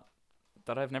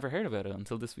that I've never heard about it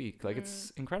until this week. Like,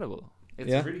 it's incredible.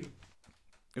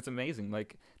 It's amazing.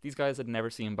 Like, these guys had never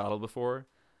seen battle before,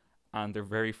 and their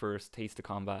very first taste of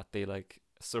combat, they like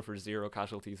suffer 0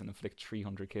 casualties and inflict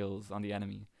 300 kills on the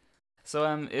enemy. So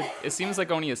it seems like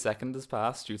only a second has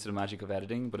passed due to the magic of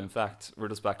editing, but in fact we're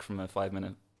just back from a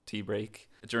 5-minute tea break,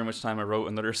 during which time I wrote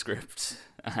another script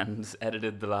and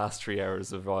edited the last 3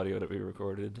 hours of audio that we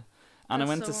recorded. And I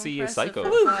went to see Psycho.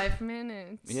 For 5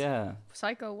 minutes. Yeah,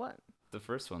 Psycho what? the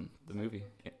first one, the movie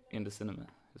in the cinema.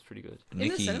 It was pretty good.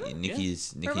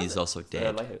 Nikki's also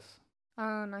dead. Lighthouse.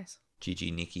 Oh, nice.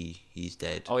 GG Nicky, he's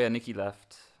dead. Oh yeah, Nikki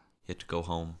left. He had to go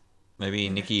home. Maybe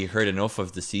Nicky heard enough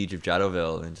of the Siege of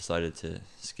Jadotville and decided to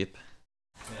skip.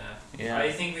 Yeah.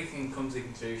 I think we can come to the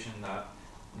conclusion that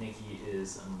Nicky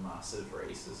is a massive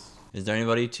racist. Is there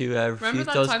anybody to Remember refute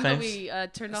that those time claims? that we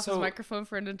turned off his So- microphone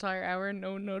for an entire hour and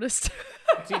no one noticed?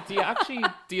 Do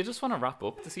you just want to wrap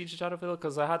up the Siege of Jadotville?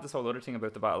 Because I had this whole other thing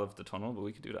about the Battle of the Tunnel, but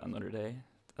we could do that another day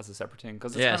as a separate thing.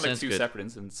 Because it's Yeah, kind of like sounds two good. separate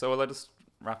incidents. So will I just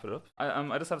wrap it up?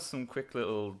 I just have some quick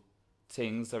little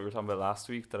things that we were talking about last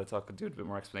week that I thought could do a bit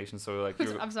more explanation. So like,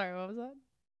 I'm sorry, what was that?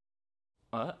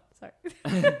 what? Sorry.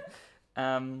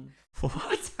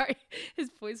 What? Sorry, his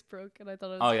voice broke and I thought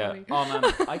it was Oh yeah. funny. Oh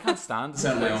man, I can't stand the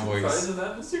sound of my own voice.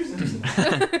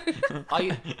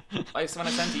 So when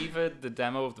I sent Eva the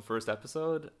demo of the first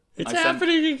episode, It's I sent-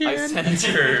 happening again. I sent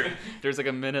her. There's like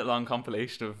a minute-long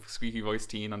compilation of squeaky voice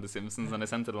teen on The Simpsons, and I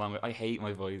sent it along with. I hate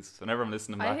my voice. Whenever I'm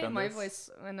listening I back hate on my this. voice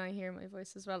when I hear my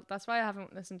voice as well. That's why I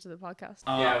haven't listened to the podcast.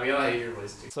 Yeah, we all hate your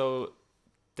voice too. So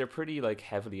they're pretty like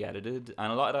heavily edited, and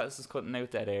a lot of that is just cutting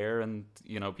out dead air and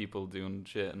people doing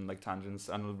shit and like tangents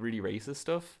and really racist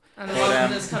stuff. And a But, lot of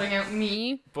um, it is cutting out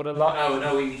me. But a lot.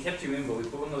 No, we kept you in, but we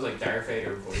put one of those like Darth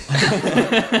Vader voices.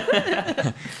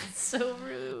 So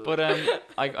rude. But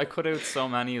I cut out so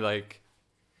many like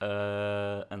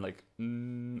and like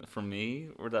from me,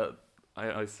 or that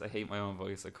I hate my own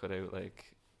voice. I cut out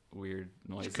like weird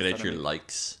noises. Cut out that I your make.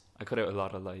 likes. I cut out a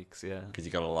lot of likes, yeah. Because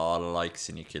you got a lot of likes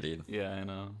in your Killian. Yeah, I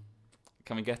know.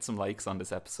 Can we get some likes on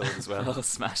this episode as well?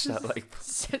 Smash that like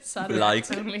button. Saturdays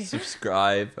Like, only.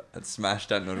 subscribe, and smash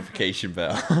that notification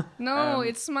bell. No,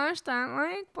 it's smash that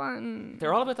like button.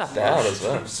 They're all about that bell as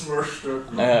well. Smirched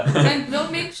And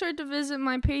don't make sure to visit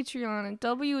my Patreon at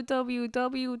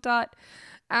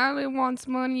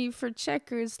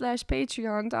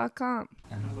www.aliwantsmoneyforcheckers.patreon.com.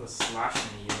 I'm gonna slash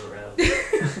in the URL. You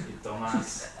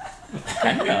dumbass.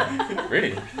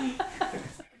 Really?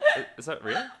 Is that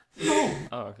real? No.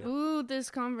 Oh, okay. Boo, this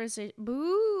conversation.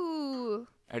 Boo.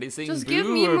 Are they saying Just boo give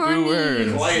me or money. boo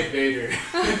words? Quiet Vader.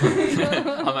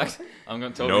 I'm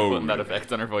going to totally No. put that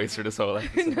effect on her voice for this whole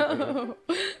episode. No.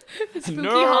 It's spooky No.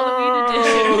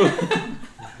 Halloween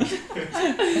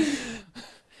edition.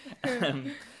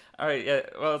 All right, yeah.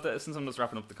 Well, since I'm just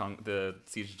wrapping up the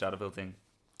Siege of Jadotville thing,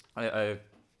 I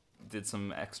did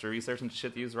some extra research into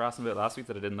shit that you were asking about last week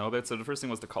that I didn't know about. So the first thing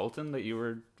was the coltan, that you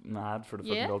were mad for the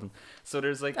fucking Yeah. coltan. So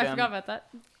there's like I forgot about that.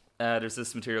 there's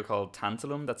this material called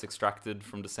tantalum that's extracted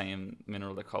from the same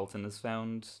mineral that coltan is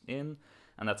found in,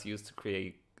 and that's used to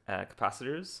create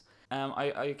capacitors.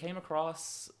 I came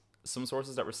across some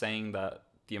sources that were saying that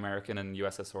the American and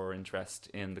USSR interest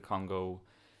in the Congo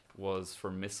was for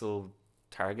missile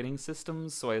targeting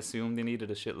systems, so I assumed they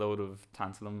needed a shitload of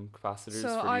tantalum capacitors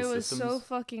So for I these was systems. so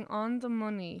fucking on the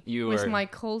money You with were. my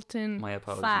Colton My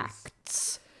apologies.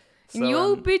 facts. So, And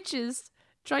you bitches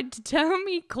tried to tell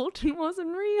me Colton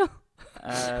wasn't real.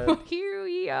 But here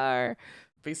we are.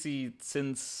 basically,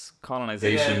 since Did we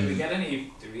colonization, get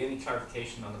any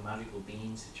clarification on the magical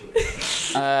bean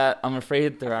situation? I'm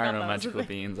afraid there are forgot no that was a magical thing.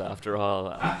 beans after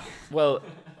all. Well,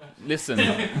 listen,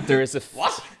 there is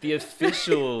the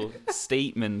official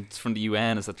statement from the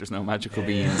UN is that there's no magical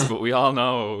beans, but we all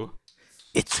know.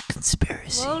 It's a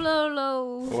conspiracy. Whoa, low,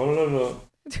 low.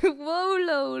 Whoa,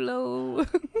 low, low.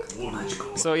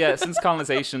 So yeah, since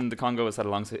colonization, the Congo has had a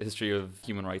long history of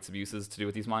human rights abuses to do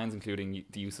with these mines, including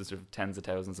the uses of tens of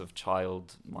thousands of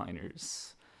child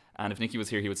miners. And if Nikki was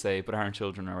here, he would say, "But aren't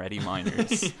children already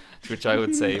minors?" To which I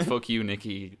would say, "Fuck you,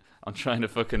 Nikki. I'm trying to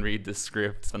fucking read this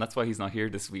script," and that's why he's not here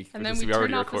this week. And then because we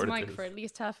already turned off his recorded mic this. for at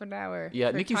least half an hour.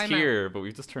 Yeah, for Nikki's timeout. here, but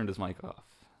we've just turned his mic off.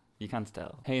 You can't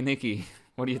tell. Hey, Nikki,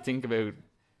 what do you think about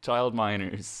child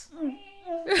minors?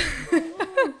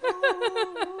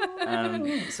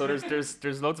 So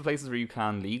there's loads of places where you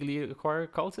can legally acquire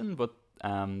coltan, but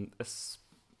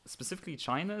specifically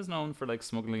China is known for like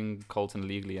smuggling coltan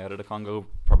illegally out of the Congo,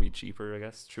 probably cheaper, I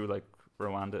guess, through like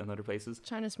Rwanda and other places.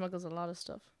 China smuggles a lot of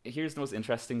stuff. Here's the most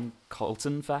interesting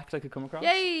coltan fact I could come across.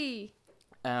 Yay!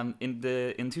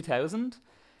 In 2000,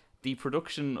 the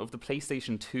production of the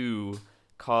PlayStation 2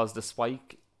 caused a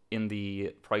spike in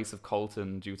the price of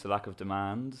coltan due to lack of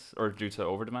demand, or due to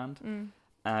overdemand,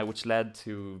 which led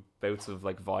to bouts of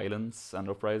like violence and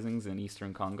uprisings in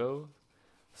eastern Congo.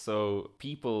 So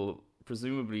people,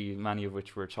 presumably many of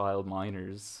which were child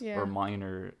miners or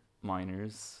minor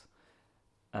miners,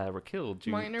 were killed.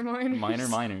 Minor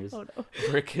miners Oh no.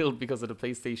 were killed because of the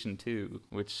PlayStation 2,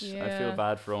 which I feel Yeah.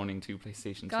 bad for owning two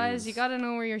PlayStation 2s. Guys, you gotta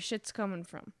know where your shit's coming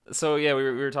from. So yeah, we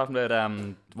were talking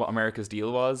about what America's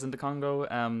deal was in the Congo.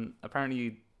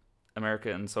 Apparently,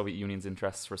 America and Soviet Union's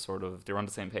interests were they were on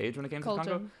the same page when it came to the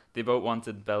Congo. Colton. They both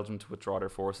wanted Belgium to withdraw their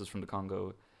forces from the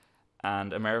Congo,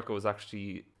 and America was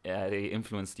actually they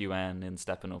influenced the UN in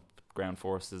stepping up ground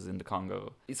forces in the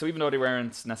Congo. So even though they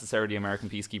weren't necessarily American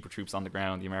peacekeeper troops on the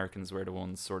ground, the Americans were the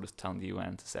ones sort of telling the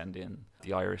UN to send in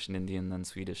the Irish and Indian and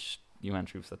Swedish UN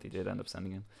troops that they did end up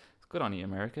sending in. Good on you,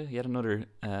 America. You had another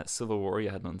civil war you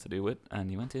had nothing to do with, and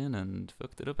you went in and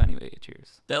fucked it up anyway.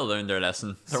 Cheers. They'll learn their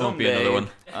lesson. There won't Someday, be another one.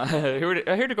 I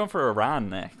hear they're going for Iran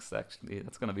next, actually.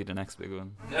 That's going to be the next big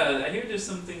one. I hear there's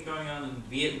something going on in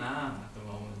Vietnam at the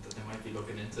moment that they might be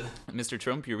looking into. Mr.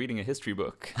 Trump, you're reading a history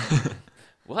book.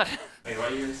 What? Wait,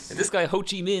 what year? This guy Ho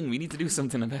Chi Minh, we need to do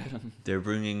something about him. They're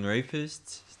bringing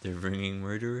rapists. They're bringing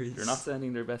murderers. They're not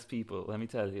sending their best people, let me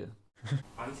tell you.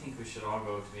 I think we should all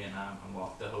go to Vietnam and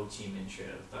walk the Ho Chi Minh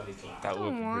Trail. That'd be class. That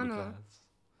would be don't pretty wanna. class.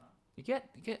 You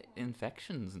get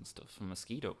infections and stuff from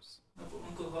mosquitoes. No, but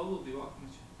Uncle Ho will be walking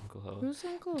with you. Uncle Ho. Who's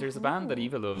Uncle There's a Ho? band that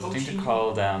Eva loves. I Ho think Chi they're Minh.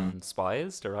 called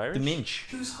Spies. They're Irish. The Minch.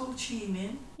 Who's Ho Chi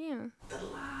Minh? Yeah. The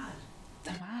lad.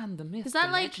 The man, the myth, Is that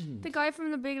the like legend. the guy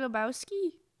from The Big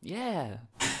Lebowski? Yeah.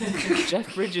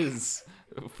 Jeff Bridges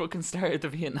fucking started the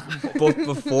Vietnam But War.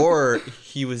 before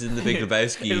he was in the Big It was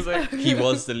Lebowski, like- he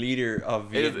was the leader of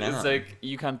Vietnam. It's like,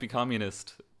 you can't be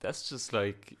communist. That's just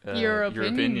like Your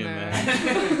opinion,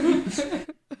 man.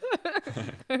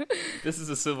 This is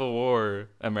a civil war,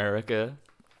 America.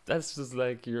 That's just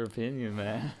like your opinion,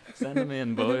 man. Send them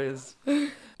in, boys.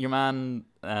 Your man,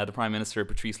 the Prime Minister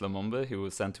Patrice Lumumba, who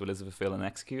was sent to Elizabethville and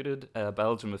executed,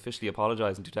 Belgium officially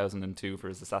apologised in 2002 for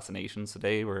his assassination, so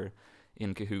they were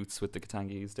in cahoots with the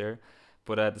Katangese there.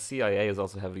 But the CIA is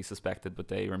also heavily suspected, but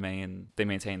they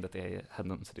maintain that they had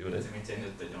nothing to do with it. They maintain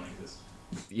that they don't exist.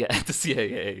 Yeah, the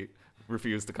CIA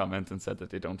refused to comment and said that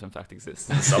they don't in fact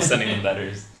exist. Stop sending them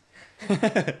letters.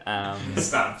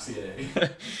 Stamp CIA.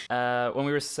 When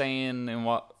we were saying in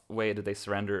what way did they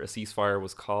surrender, a ceasefire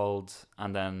was called,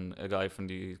 and then a guy from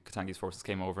the Katangese forces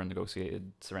came over and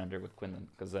negotiated surrender with Quinlan.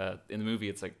 Because in the movie,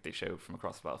 it's like they shout from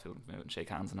across the battlefield and shake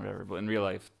hands and whatever. But in real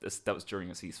life, that was during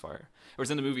a ceasefire. Whereas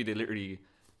in the movie, they literally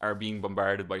are being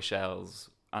bombarded by shells,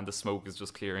 and the smoke is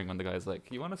just clearing when the guy's like,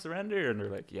 "You want to surrender?" And they're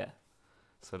like, "Yeah."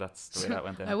 So that's the way that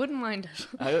went down. I wouldn't mind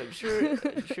it. Sure,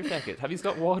 check it. Have you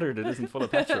got water that isn't full of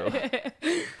petrol?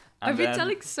 I've been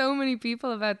telling so many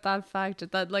people about that fact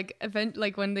that like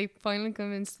when they finally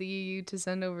convinced the EU to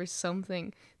send over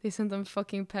something, they sent them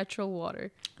fucking petrol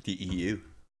water. The EU.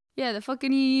 Yeah, the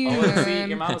fucking EU. Oh, well, see, man.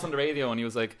 your man was on the radio and he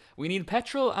was like, "We need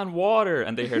petrol and water,"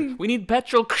 and they heard, "We need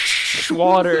petrol,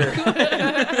 water."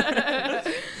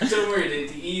 Don't worry,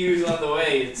 the EU's on the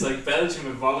way. It's like Belgium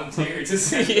have volunteered to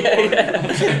send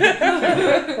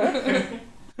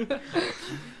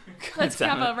Let's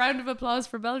damn have it. a round of applause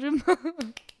for Belgium.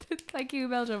 Thank you,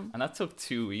 Belgium. And that took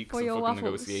 2 weeks For of your fucking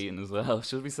waffles. negotiating as well.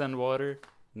 Should we send water?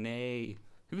 Nay.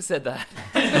 Who said that?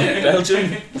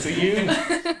 Belgium? To you?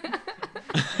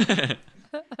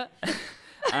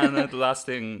 And the last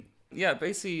thing, yeah,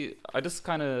 basically, I just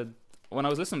kind of, when I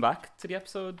was listening back to the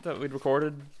episode that we'd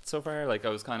recorded so far, like I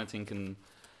was kind of thinking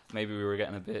maybe we were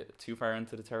getting a bit too far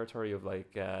into the territory of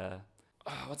like,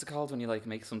 what's it called when you like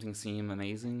make something seem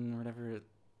amazing or whatever?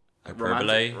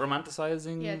 Hyperbole.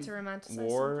 Romanticizing Yeah, to romanticize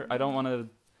war. something. I don't want to,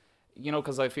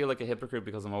 because I feel like a hypocrite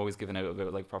because I'm always giving out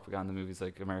about like propaganda movies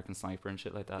like American Sniper and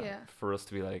shit like that. Yeah. For us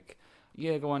to be like,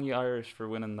 yeah, go on, you Irish, for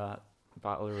winning that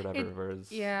battle or whatever.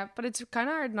 Whereas Yeah, but it's kind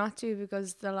of hard not to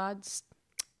because the lads,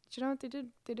 do you know what they did?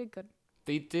 They did good.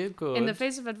 they did good. In the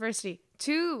face of adversity.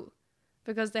 2,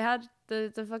 because they had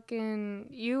the fucking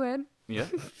UN Yeah.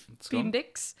 It's being gone.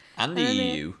 dicks. And the And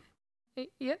then EU.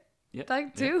 Yeah, Yeah. that Yeah,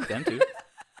 too. them too.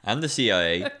 And the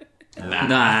CIA.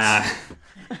 Nah.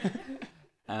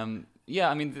 Yeah,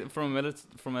 I mean, from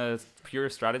a pure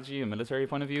strategy and military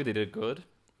point of view, they did good.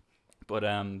 But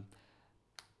I'm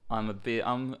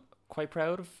quite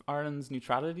proud of Ireland's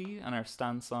neutrality and our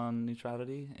stance on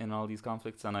neutrality in all these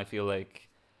conflicts, and I feel like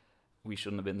we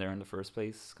shouldn't have been there in the first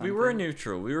place. kind We of were thing.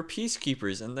 neutral. We were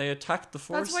peacekeepers, and they attacked the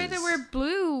forces. That's why they were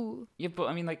blue. Yeah, but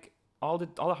I mean, like all the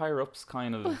higher ups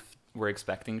kind of were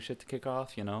expecting shit to kick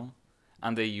off,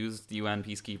 and they used the UN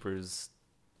peacekeepers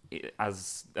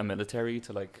as a military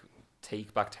to like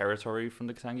take back territory from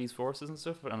the Katangese forces and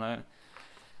stuff. And I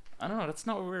don't know. That's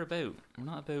not what we're about. We're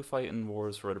not about fighting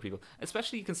wars for other people,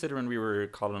 especially considering we were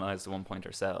colonized at one point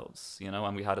ourselves,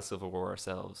 and we had a civil war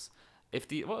ourselves. If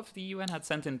the UN had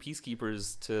sent in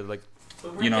peacekeepers to like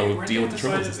But deal with the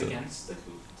troubles and stuff. against the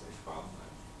coup d'etat,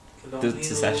 the colonial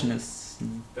secessionists.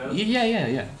 Belgium.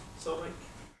 Yeah. So like,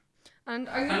 And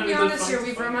I'm Kind going to of be a good honest here, fight to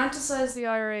we've fight. romanticized the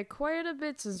IRA quite a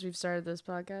bit since we've started this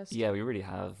podcast. Yeah, we really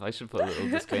have. I should put a little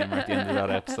disclaimer at the end of that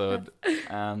episode.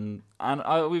 And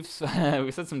we've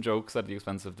said some jokes at the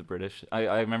expense of the British.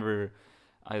 I remember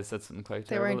I said something quite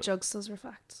They terrible. weren't jokes, those were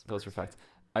facts. Those were facts.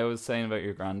 I was saying about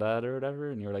your granddad or whatever,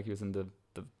 and you were like, he was in the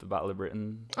the Battle of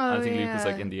Britain. Oh, I think Luke was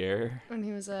like yeah. in the air. When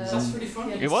he was That's pretty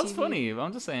funny. yeah, It was TV. funny. But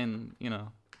I'm just saying, you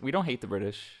know, we don't hate the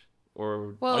British,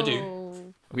 or Whoa. I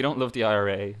do. we don't love the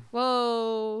IRA.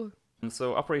 Whoa. And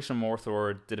so Operation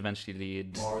Morthor did eventually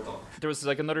lead. Mordor. There was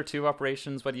like another 2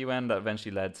 operations by the UN that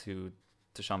eventually led to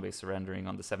Dushanbe surrendering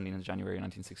on the 17th of January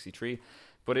 1963.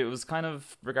 But it was kind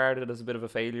of regarded as a bit of a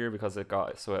failure because it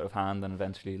got so out of hand and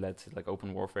eventually led to like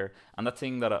open warfare. And that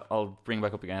thing that I'll bring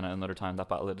back up again at another time, that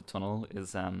Battle of the Tunnel,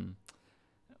 is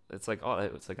it's like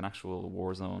an actual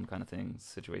war zone kind of thing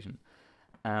situation.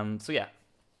 So yeah,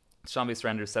 Dushanbe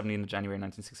surrendered 17th of January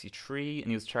 1963, and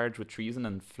he was charged with treason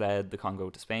and fled the Congo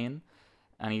to Spain.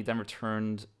 And he then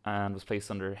returned and was placed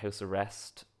under house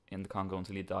arrest in the Congo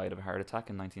until he died of a heart attack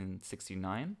in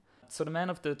 1969. So the men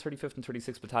of the 35th and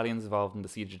 36th battalions involved in the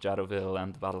Siege of Jadotville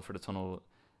and the battle for the tunnel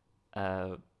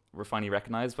were finally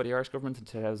recognised by the Irish government in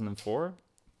 2004.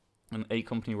 And 8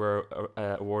 company were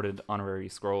awarded honorary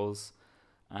scrolls,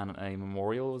 and a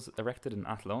memorial was erected in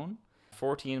Athlone.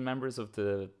 14 members of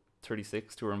the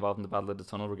 36th who were involved in the Battle of the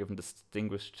Tunnel were given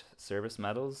Distinguished Service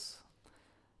Medals,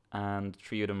 and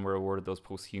 3 of them were awarded those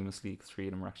posthumously because 3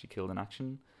 of them were actually killed in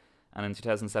action. And in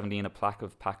 2017, a plaque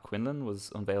of Pat Quinlan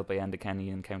was unveiled by Enda Kenny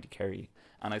in County Kerry.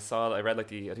 And I read I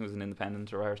think it was an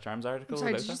Independent or Irish Times article. I'm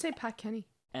sorry, about did you that. say Pat Kenny?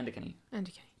 Enda Kenny.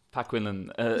 Andy Kenny. Pat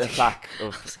Quinlan, a plaque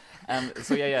of.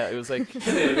 So yeah, it was like.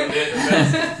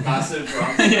 Massive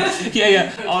drop.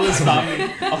 yeah. All his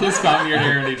family are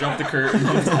there, and they dropped the curtain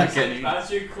on Pat Kenny.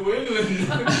 Patrick Quinlan.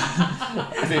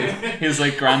 His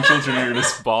like grandchildren are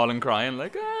just bawling, crying,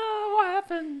 like, "Ah, what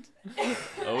happened?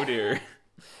 Oh dear."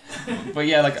 But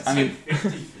yeah, like I mean,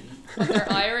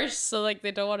 They're Irish, so like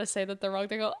they don't want to say that they're wrong.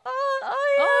 They go,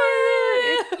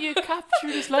 you captured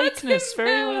his likeness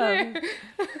very well.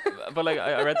 But like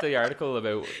I read the article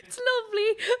about it's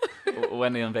lovely.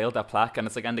 when they unveiled that plaque, and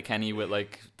it's like Enda Kenny with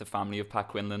like the family of Pat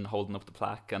Quinlan holding up the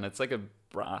plaque, and it's like a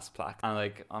brass plaque, and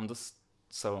like I'm just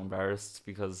so embarrassed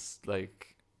because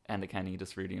like Enda Kenny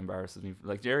just really embarrasses me.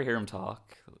 Like, do you ever hear him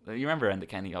talk? Like, you remember Enda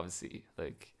Kenny, obviously.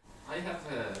 Like, I have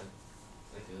a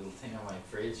little thing on my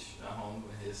fridge at home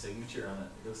with his signature on it.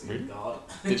 It looks like Really? a god.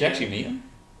 did you actually meet him?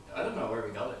 I don't know where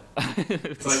we got it.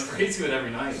 It's like pray to it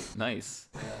every night. Nice.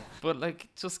 Yeah. But like,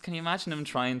 just can you imagine him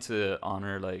trying to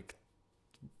honor like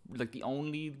the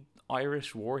only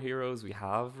Irish war heroes we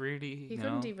have, really? He you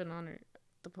couldn't know? even honor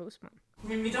the postman. I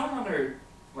mean, we don't honor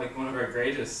like one of our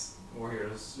greatest war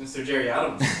heroes, Mr. Jerry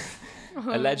Adams,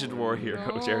 Alleged war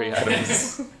hero Jerry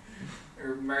Adams.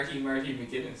 or Marty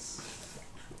McGuinness.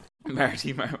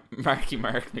 Marky Mark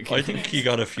McGuinness. I think he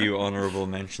got a few honourable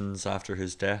mentions after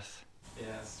his death. Yeah,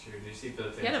 that's true. Did you see Bill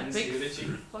He had a Clinton's big eulogy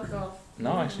fuck off.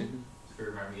 No, actually.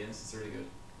 for Marty McGuinness? It's really good.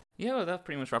 Yeah, well, that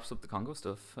pretty much wraps up the Congo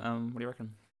stuff. What do you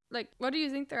reckon? Like, what do you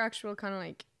think their actual kind of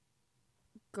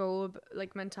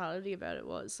like mentality about it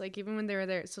was? Like, even when they were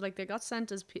there, so like they got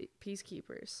sent as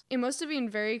peacekeepers. It must have been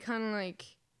very kind of like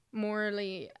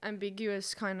morally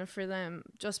ambiguous kind of for them,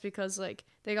 just because like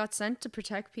they got sent to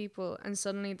protect people, and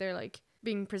suddenly they're like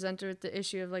being presented with the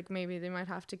issue of like maybe they might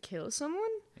have to kill someone,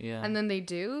 Yeah. and then they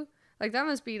do. Like, that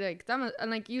must be like and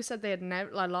like you said, they had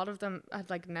never, a lot of them had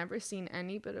like never seen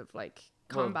any bit of like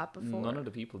combat before. None of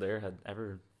the people there had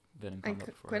ever been in And combat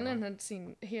before. Quinlan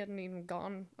he hadn't even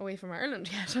gone away from Ireland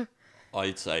yet.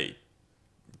 I'd say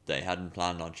they hadn't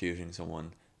planned on shooting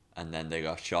someone, and then they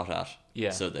got shot at. Yeah.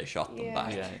 So they shot them Yeah.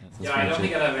 back. Yeah. Yeah, I don't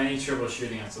think I'd have any trouble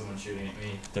shooting at someone shooting at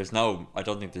me. I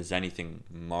don't think there's anything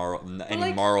any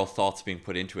like- moral thoughts being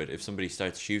put into it. If somebody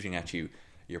starts shooting at you,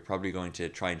 you're probably going to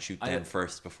try and shoot I them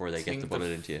first before they get think the the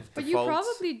bullet into you. But you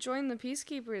probably join the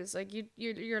peacekeepers. Like,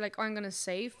 you're like, I'm gonna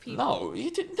save people. No, you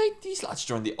didn't. These lads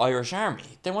joined the Irish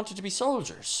Army. They wanted to be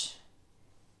soldiers.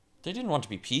 They didn't want to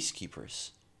be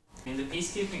peacekeepers. I mean, the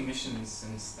peacekeeping missions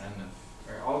since then,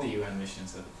 or all the UN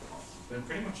missions have been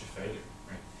pretty much a failure,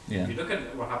 right? Yeah. If you look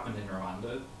at what happened in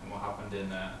Rwanda and what happened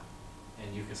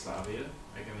in Yugoslavia,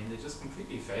 like, I mean, they just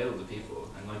completely failed the people,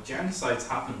 and like genocides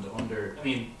happened under. I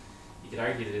mean, you could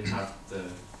argue they didn't have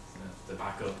the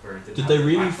backup, or didn't Did have they the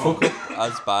really backbone. fuck up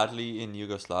as badly in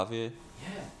Yugoslavia?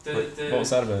 Yeah. What was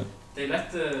that about? They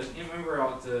let you remember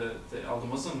all the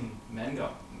Muslim men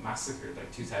got massacred,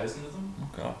 like 2,000 of them. Oh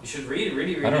god. You should read I don't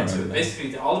into remember it. that.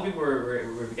 Basically, all the people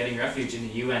were getting refuge in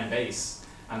the UN base,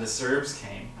 and the Serbs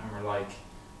came and were like,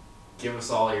 "Give us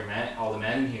all the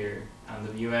men in here," and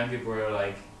the UN people were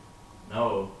like,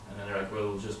 "No," and then they're like,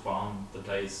 "We'll just bomb the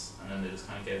place," and then they just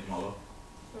kind of gave them all up,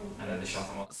 and then they shot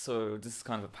them up. So this is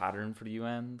kind of a pattern for the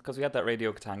UN, because we had that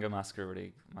Radio Katanga massacre where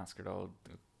they massacred a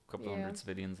couple Yeah. hundred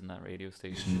civilians in that radio You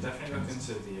station. should definitely look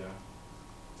into the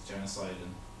genocide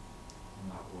in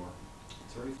that war.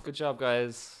 It's really Good job,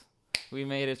 guys. We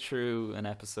made it through an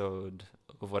episode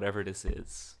of whatever this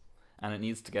is, and it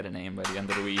needs to get a name by the end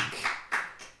of the week.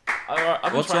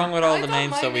 What's wrong with all I the thought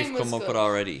names my that we've name come was up with good.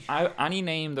 already? Any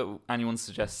name that anyone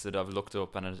suggested, I've looked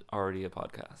up, and it's already a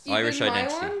podcast. Even Irish my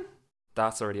Identity. one?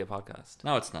 That's already a podcast.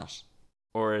 No, it's not.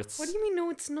 Or it's... What do you mean? No,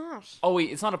 it's not. Oh,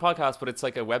 wait, it's not a podcast, but it's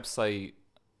like a website.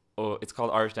 Oh, it's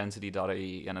called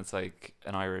irishdensity.ie, and it's like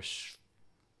an Irish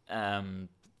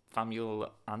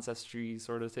familial ancestry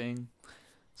sort of thing.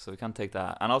 So we can't take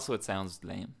that. And also it sounds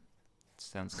lame. It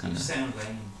sounds kind You of... sound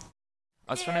lame.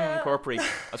 I was trying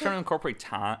to incorporate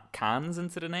cans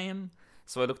into the name.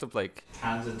 So I looked up like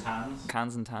Cans and tans.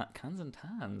 cans and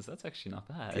tans. That's actually not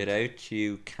bad. Get out,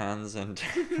 you cans and...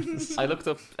 I looked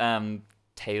up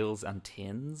tails and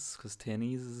tins, because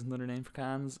tinnies is another name for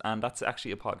cans, and that's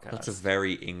actually a podcast. That's a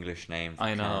very English name for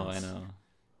I know. cans.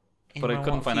 But I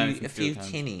couldn't find anything A to do few with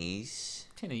cans. tinnies.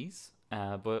 Tinnies.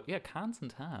 But yeah, cans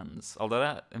and tans. Although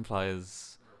that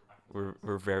implies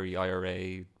we're very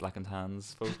IRA black and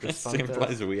tans focused. That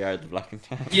implies that we are the black and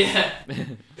tan. Yeah.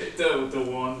 the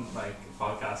one like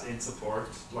podcast in support,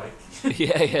 like.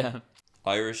 yeah.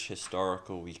 Irish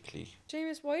Historical Weekly.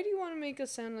 James, why do you want to make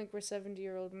us sound like we're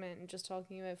 70-year-old men just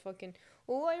talking about fucking,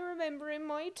 oh, I remember in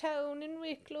my town in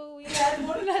Wicklow we had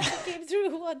one lad that came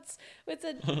through once with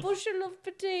a bushel of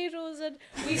potatoes and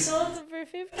we sold them for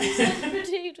 50 cents a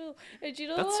potato. And you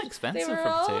know That's what? expensive they were for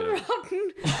all potatoes.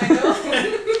 rotten. I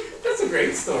know. That's a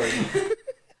great story.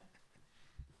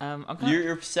 I'm kind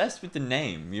You're obsessed with the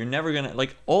name. You're never gonna...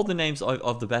 Like, all the names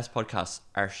of the best podcasts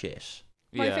are shit.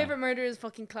 My favourite murder is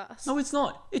fucking class. No, it's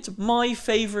not. It's my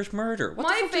favourite murder. What the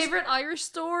My fuck is- favourite Irish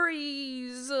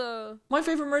stories. My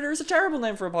favourite murder is a terrible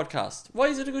name for a podcast. Why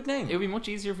is it a good name? It would be much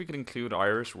easier if we could include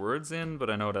Irish words in, but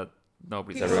I know that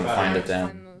nobody's People ever going to are find bad it then.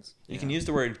 find those. You can use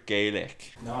the word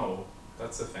Gaelic. No,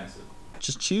 that's offensive.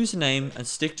 Just choose a name and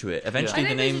stick to it. I Eventually, think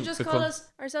the we name should just becomes...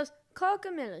 call ourselves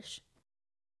Cockamillish.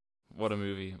 What a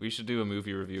movie. We should do a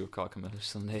movie review of Cockamillish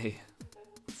someday.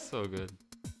 It's so good.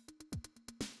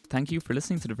 Thank you for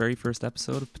listening to the very first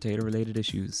episode of Potato Related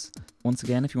Issues. Once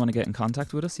again, if you want to get in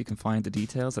contact with us, you can find the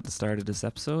details at the start of this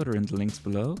episode or in the links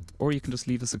below, or you can just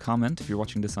leave us a comment if you're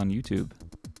watching this on YouTube.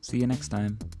 See you next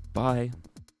time. Bye.